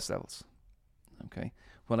my stress levels. Okay,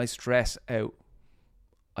 when I stress out,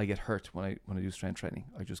 I get hurt when I do strength training.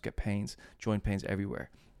 I just get pains, joint pains everywhere.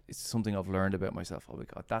 It's something I've learned about myself. Oh my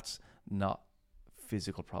God, that's not a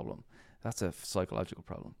physical problem. That's a psychological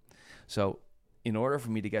problem. So in order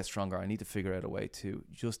for me to get stronger, I need to figure out a way to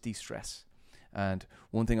just de-stress. And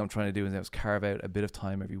one thing I'm trying to do is carve out a bit of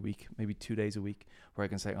time every week, maybe 2 days a week, where I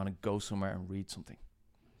can say I'm going to go somewhere and read something.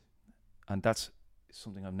 And that's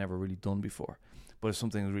something I've never really done before, but it's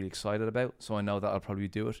something I'm really excited about. So I know that I'll probably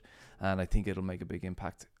do it, and I think it'll make a big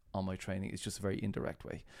impact on my training. It's just a very indirect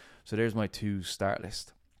way. So there's my 2 start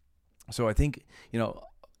list. So I think,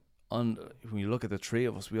 when you look at the 3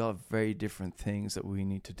 of us, we all have very different things that we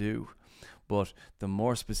need to do. But the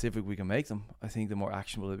more specific we can make them, I think the more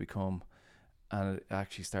actionable they become, and it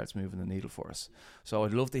actually starts moving the needle for us. So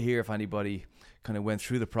I'd love to hear if anybody kind of went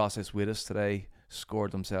through the process with us today,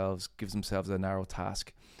 scored themselves, gives themselves a narrow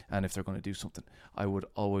task, and if they're going to do something, I would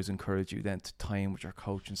always encourage you then to tie in with your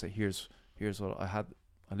coach and say, here's what I had.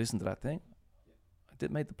 I listened to that thing. I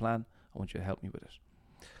did make the plan. I want you to help me with it.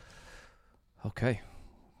 Okay,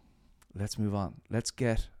 let's move on. Let's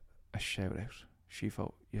get a shout out.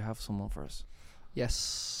 Shifo, you have someone for us?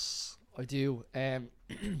 Yes, I do.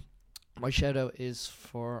 My shout out is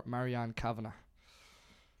for Marianne Kavanagh.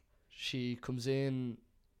 She comes in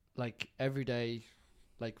like every day,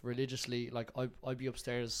 like religiously. Like I'd be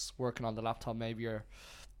upstairs working on the laptop, maybe, or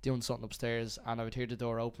doing something upstairs, and I would hear the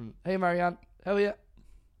door open. Hey Marianne, how are you?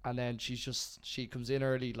 And then she comes in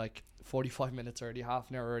early, like 45 minutes early, half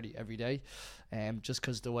an hour early every day, just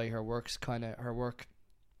because the way her work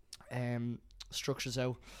structures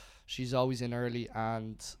out. She's always in early,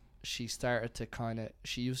 and she started to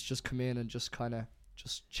she used to just come in and just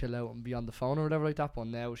chill out and be on the phone or whatever like that, but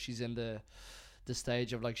now she's in the the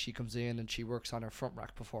stage of like she comes in and she works on her front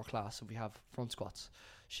rack before class, so we have front squats.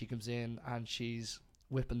 She comes in and she's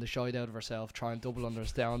whipping the shite out of herself, trying double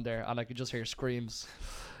unders down there, and I could just hear screams.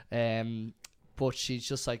 But she's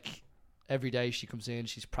just like, every day she comes in,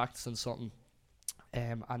 she's practicing something,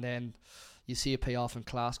 and then you see it pay off in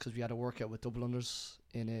class, because we had a workout with double unders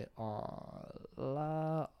in it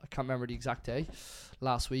I can't remember the exact day,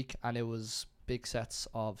 last week, and it was big sets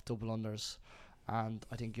of double unders, and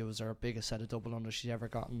I think it was her biggest set of double unders she's ever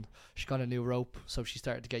gotten. She got a new rope, so she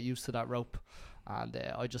started to get used to that rope, and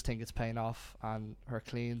I just think it's paying off, and her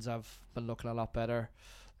cleans have been looking a lot better.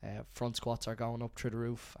 Front squats are going up through the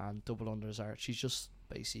roof, and double unders she's just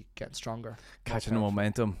basically getting stronger, Catching the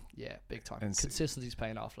momentum. yeah, big time. And Consistency's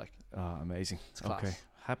paying off, like, Oh, amazing. it's class. Okay.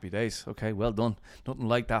 Happy days. Okay, well done. Nothing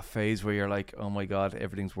like that phase where you're like, oh my God,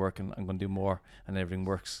 everything's working. I'm going to do more, and everything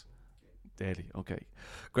works daily. Okay.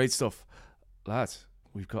 Great stuff. Lads,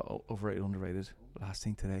 we've got overrated, underrated. Last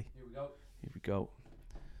thing today. Here we go.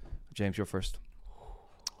 James, you're first.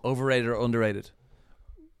 Overrated or underrated?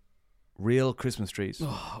 Real Christmas trees.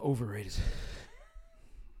 Oh, overrated.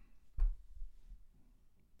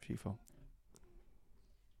 Shifo.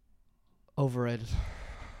 Overrated.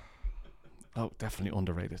 Oh, definitely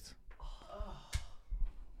underrated.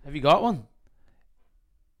 Have you got one?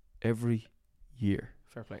 Every year,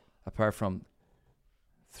 Fair play. apart from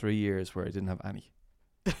 3 years where I didn't have any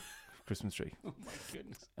Christmas tree. Oh my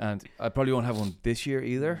goodness. And I probably won't have one this year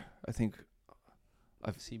either. I think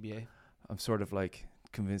CBA. I'm sort of like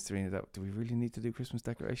convinced Serena that, do we really need to do Christmas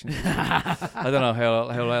decorations? I don't know how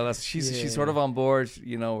well that's, she's sort of on board,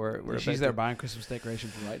 you know, we're She's about there to- buying Christmas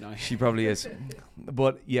decorations right now. She probably is.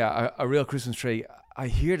 But yeah, a real Christmas tree, I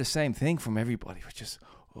hear the same thing from everybody, which is,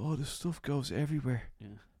 oh, the stuff goes everywhere. Yeah.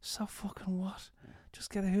 So fucking what? Yeah.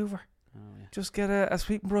 Just get a Hoover. Oh, yeah. Just get a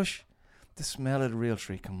sweeping brush. The smell of the real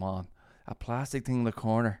tree, come on. A plastic thing in the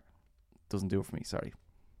corner doesn't do it for me, sorry.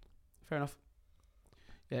 Fair enough.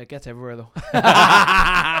 Yeah, it gets everywhere though. Like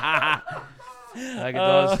it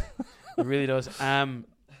does. It really does.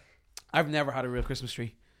 I've never had a real Christmas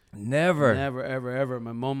tree. Never. Never, ever, ever.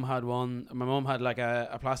 My mum had one. My mum had like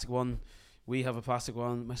a plastic one. We have a plastic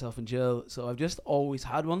one, myself and Jill. So I've just always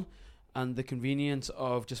had one. And the convenience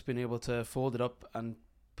of just being able to fold it up and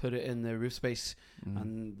put it in the roof space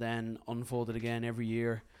and then unfold it again every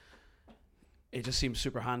year. It just seems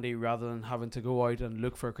super handy rather than having to go out and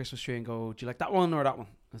look for a Christmas tree and go, do you like that one or that one?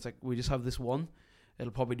 It's like, we just have this one.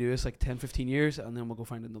 It'll probably do us like 10, 15 years and then we'll go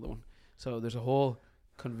find another one. So there's a whole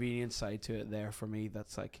convenience side to it there for me.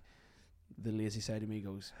 That's like the lazy side of me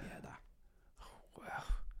goes, yeah, that. Wow.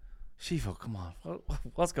 Shifo, come on.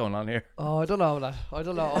 What's going on here? Oh, I don't know that. I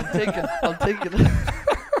don't know. I'm thinking.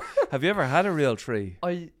 Have you ever had a real tree?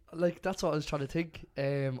 That's what I was trying to think.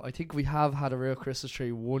 I think we have had a real Christmas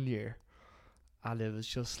tree one year, and it was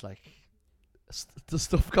just like the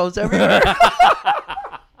stuff goes everywhere.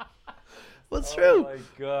 What's true? Oh my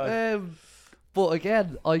God. But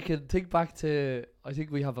again, I can think back to, I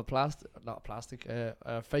think we have a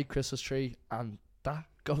fake Christmas tree, and that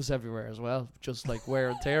goes everywhere as well, just like wear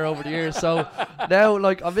and tear over the years. So now,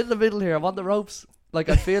 like, I'm in the middle here, I'm on the ropes. Like,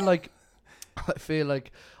 I feel like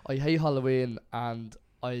I hate Halloween, and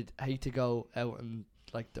I hate to go out and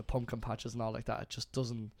like the pumpkin patches and all like that. It just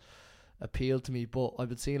doesn't appeal to me. But I've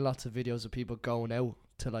been seeing lots of videos of people going out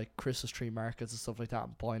to like Christmas tree markets and stuff like that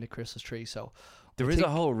and buying a Christmas tree. So There is a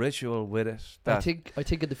whole ritual with it. I think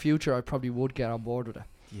in the future I probably would get on board with it.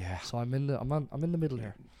 Yeah. So I'm in the middle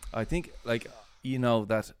here. I think, like, you know,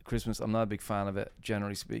 that Christmas, I'm not a big fan of it,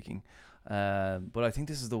 generally speaking. But I think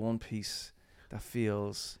this is the one piece that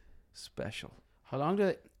feels special. How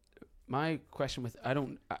long my question with,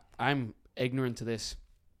 I'm ignorant to this.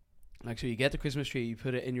 Like, so you get the Christmas tree, you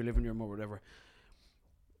put it in your living room or whatever.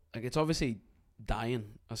 Like, it's obviously dying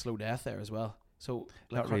a slow death there as well. So,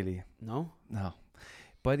 like, Not really. No? No.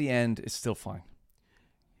 By the end, it's still fine.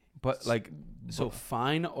 But, like... So,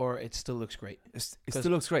 fine, or it still looks great? It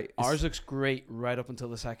still looks great. Ours looks great right up until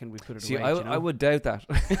the second we put it See, away. I would doubt that.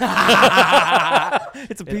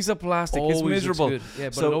 It's a piece of plastic. It's Always miserable. looks good. Yeah,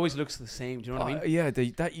 but So- it always looks the same. Do you know what I mean? Yeah, that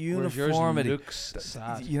Whereas yours uniformity. looks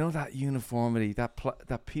sad. You know, that uniformity,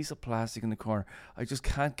 that piece of plastic in the corner, I just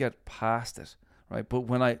can't get past it, right? But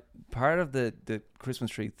part of the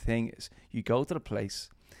Christmas tree thing is you go to the place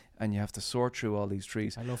and you have to sort through all these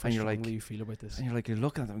trees. I love how and you're strongly like, you feel about this. and you're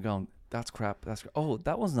looking at them going, that's crap, oh,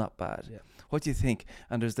 that one's not bad. Yeah. What do you think?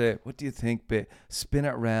 And there's what do you think bit, spin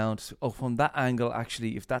it round. Oh, from that angle,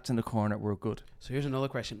 actually, if that's in the corner, we're good. So here's another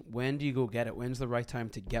question. When do you go get it? When's the right time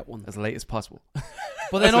to get one? As late as possible.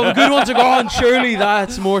 But then all the good ones are gone. Surely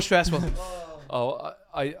that's more stressful. Oh,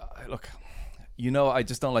 I look, I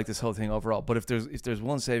just don't like this whole thing overall. But if there's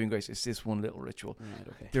one saving grace, it's this one little ritual. Right,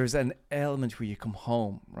 okay. There's an element where you come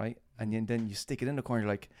home, right, and then you stick it in the corner,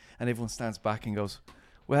 like, and everyone stands back and goes,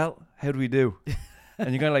 "Well, how do we do?"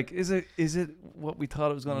 And you're kind of like, "Is it what we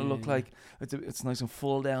thought it was going to look like? It's nice and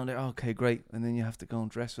full down there. Okay, great." And then you have to go and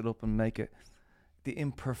dress it up and make it. The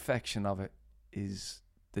imperfection of it is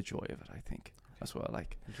the joy of it. I think that's what I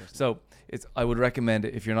like. So I would recommend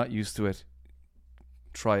it if you're not used to it.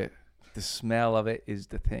 Try it. The smell of it is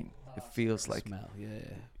the thing. It feels like smell. Yeah.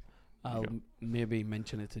 I'll maybe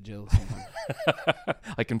mention it to Jill sometime.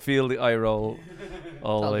 I can feel the eye roll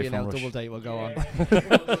all the way from Rush. Double date will go on.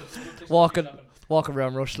 walking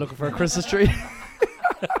around Rush looking for a Christmas tree.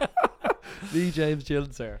 Me, James, Jill,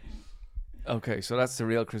 there. Okay, so that's the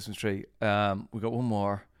real Christmas tree. We got one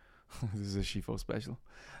more. This is a Shifo special.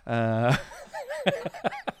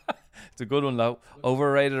 It's a good one though.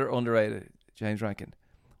 Overrated or underrated? James Rankin.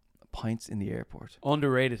 Pints in the airport.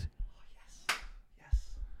 Underrated.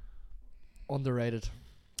 Underrated.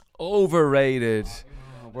 Overrated.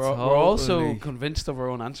 We're also convinced of our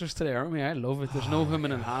own answers today, aren't we? I love it. There's no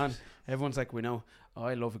women in hand. Everyone's like, we know. Oh,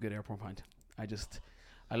 I love a good airport pint.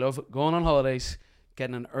 I love going on holidays,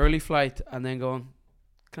 getting an early flight, and then going,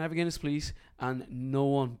 "Can I have a Guinness, please?" And no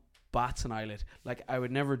one bats an eyelid. Like, I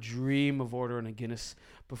would never dream of ordering a Guinness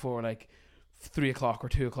before like 3 o'clock or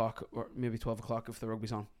 2 o'clock or maybe 12 o'clock if the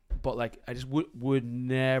rugby's on. But like, I just would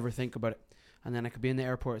never think about it. And then I could be in the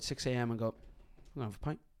airport at 6 a.m. and go, "I'm going to have a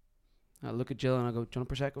pint." And I look at Jill and I go, "Do you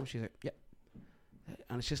want a Prosecco?" She's like, "Yeah."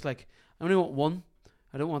 And it's just like, I only want one.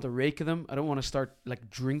 I don't want a rake of them. I don't want to start like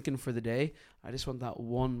drinking for the day. I just want that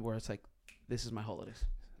one where it's like, this is my holidays.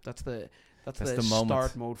 That's the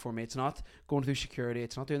start mode for me. It's not going through security.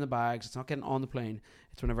 It's not doing the bags. It's not getting on the plane.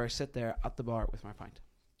 It's whenever I sit there at the bar with my pint.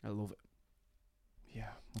 I love it. Yeah.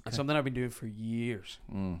 Okay. It's something I've been doing for years.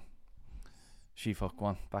 Shifo, go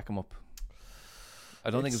on, back him up. I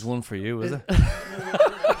don't think it's one for you, is it?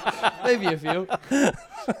 Maybe a few.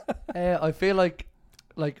 I feel like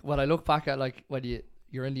when I look back at like when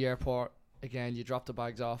you're in the airport again, you drop the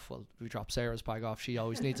bags off. Well, we drop Sarah's bag off. She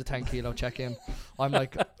always needs a 10 kilo check in. I'm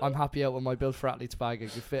happy out with my Built for Athletes bag. I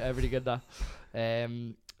can fit everything in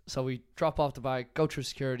that. So we drop off the bag, go through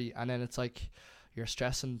security, and then it's like you're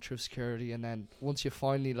stressing through security, and then once you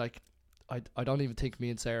finally like, I don't even think me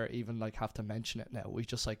and Sarah even like have to mention it now. We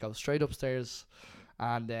just like go straight upstairs,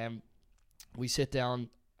 and we sit down.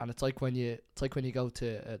 And it's like when you go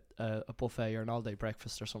to a buffet or an all day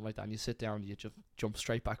breakfast or something like that, and you sit down, you just jump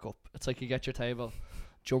straight back up. It's like you get your table,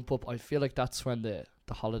 jump up. I feel like that's when the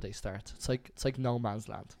holiday starts. It's like no man's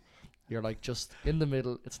land. You're like just in the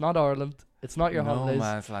middle. It's not Ireland. It's not your holidays. No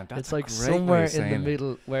man's land. That's it's like somewhere in the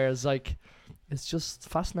middle, whereas like it's just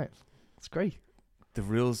fascinating. It's great. The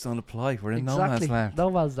rules don't apply. We're in exactly. no man's land. No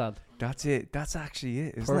man's land. That's it. That's actually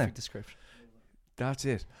it, isn't Perfect it? description. That's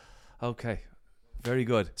it. Okay. Very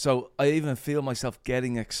good. So I even feel myself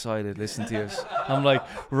getting excited listening to this. I'm like,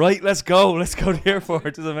 right, let's go to the airport.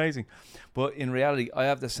 It's amazing. But in reality, I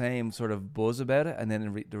have the same sort of buzz about it, and then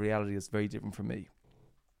in the reality is very different for me.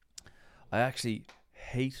 I actually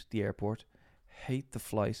hate the airport, hate the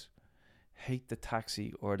flight, hate the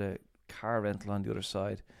taxi or the car rental on the other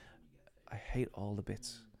side. I hate all the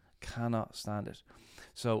bits. Cannot stand it.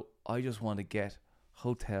 So I just want to get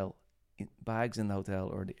hotel bags in the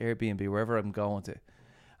hotel or the Airbnb, wherever I'm going to,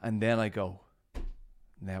 and then I go,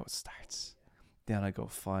 now it starts. Then I go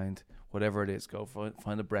find whatever it is, go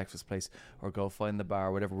find a breakfast place or go find the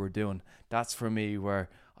bar, whatever we're doing. That's for me where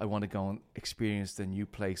I want to go and experience the new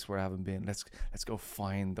place where I haven't been. Let's go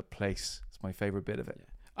find the place. It's my favorite bit of it. Yeah.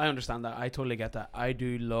 I understand that. I totally get that. I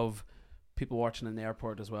do love people watching in the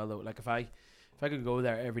airport as well though. Like if I could go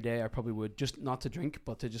there every day, I probably would, just not to drink,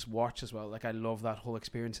 but to just watch as well. Like I love that whole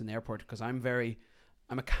experience in the airport because I'm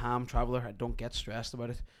a calm traveler. I don't get stressed about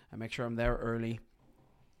it. I make sure I'm there early.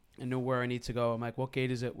 I know where I need to go. I'm like, what gate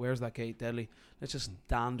is it? Where's that gate? Deadly. Let's just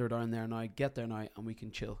dander down there now, get there now, and we can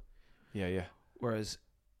chill. Yeah. Whereas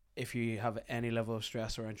if you have any level of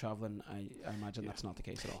stress around traveling, I imagine that's not the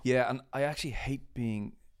case at all. Yeah, and I actually hate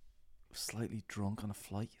being slightly drunk on a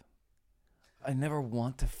flight. I never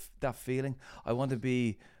want that feeling. I want to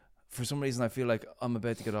be, for some reason, I feel like I'm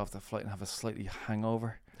about to get off the flight and have a slightly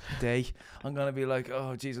hangover day. I'm going to be like,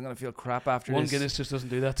 oh, geez, I'm going to feel crap after One this. Guinness just doesn't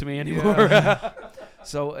do that to me anymore. Yeah.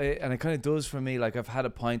 So, and it kind of does for me. Like, I've had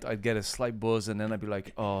a pint, I'd get a slight buzz, and then I'd be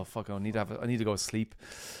like, oh, fuck, I need to go to sleep,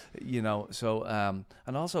 you know. So,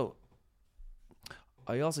 and also,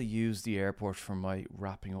 I also use the airport for my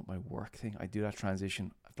wrapping up my work thing. I do that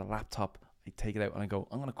transition. I have the laptop, I take it out and I go,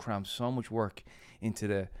 I'm going to cram so much work into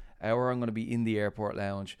the hour I'm going to be in the airport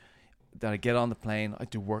lounge. then I get on the plane. I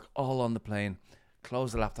do work all on the plane.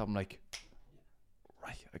 Close the laptop. I'm like,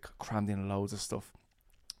 right, I got crammed in loads of stuff.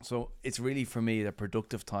 So it's really for me the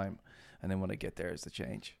productive time, and then when I get there is the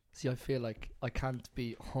change. See, I feel like I can't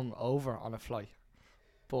be hung over on a flight,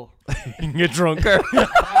 but You get drunker.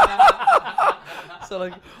 so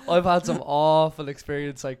like I've had some awful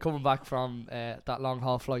experience like coming back from that long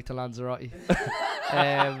haul flight to Lanzarote.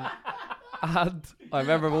 And I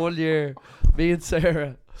remember one year, me and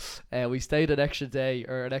Sarah, we stayed an extra day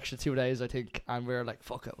or an extra 2 days I think, and we were like,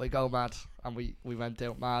 fuck it, we go mad, and we went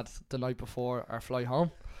out mad the night before our flight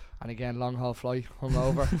home, and again long haul flight,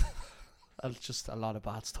 hungover. And just a lot of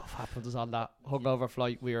bad stuff happened on that hungover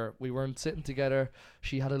flight. We weren't sitting together.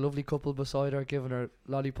 She had a lovely couple beside her giving her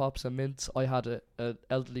lollipops and mints. I had a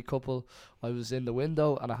elderly couple. I was in the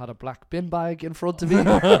window and I had a black bin bag in front of me.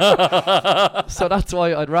 So that's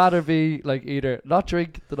why I'd rather be like either not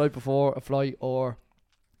drink the night before a flight or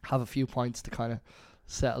have a few pints to kind of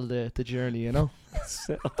settle the journey, you know.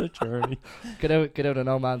 Settle the journey. Get out of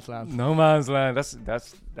no man's land. No man's land. That's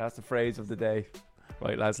the phrase of the day.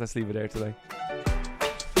 Right, lads, let's leave it there today.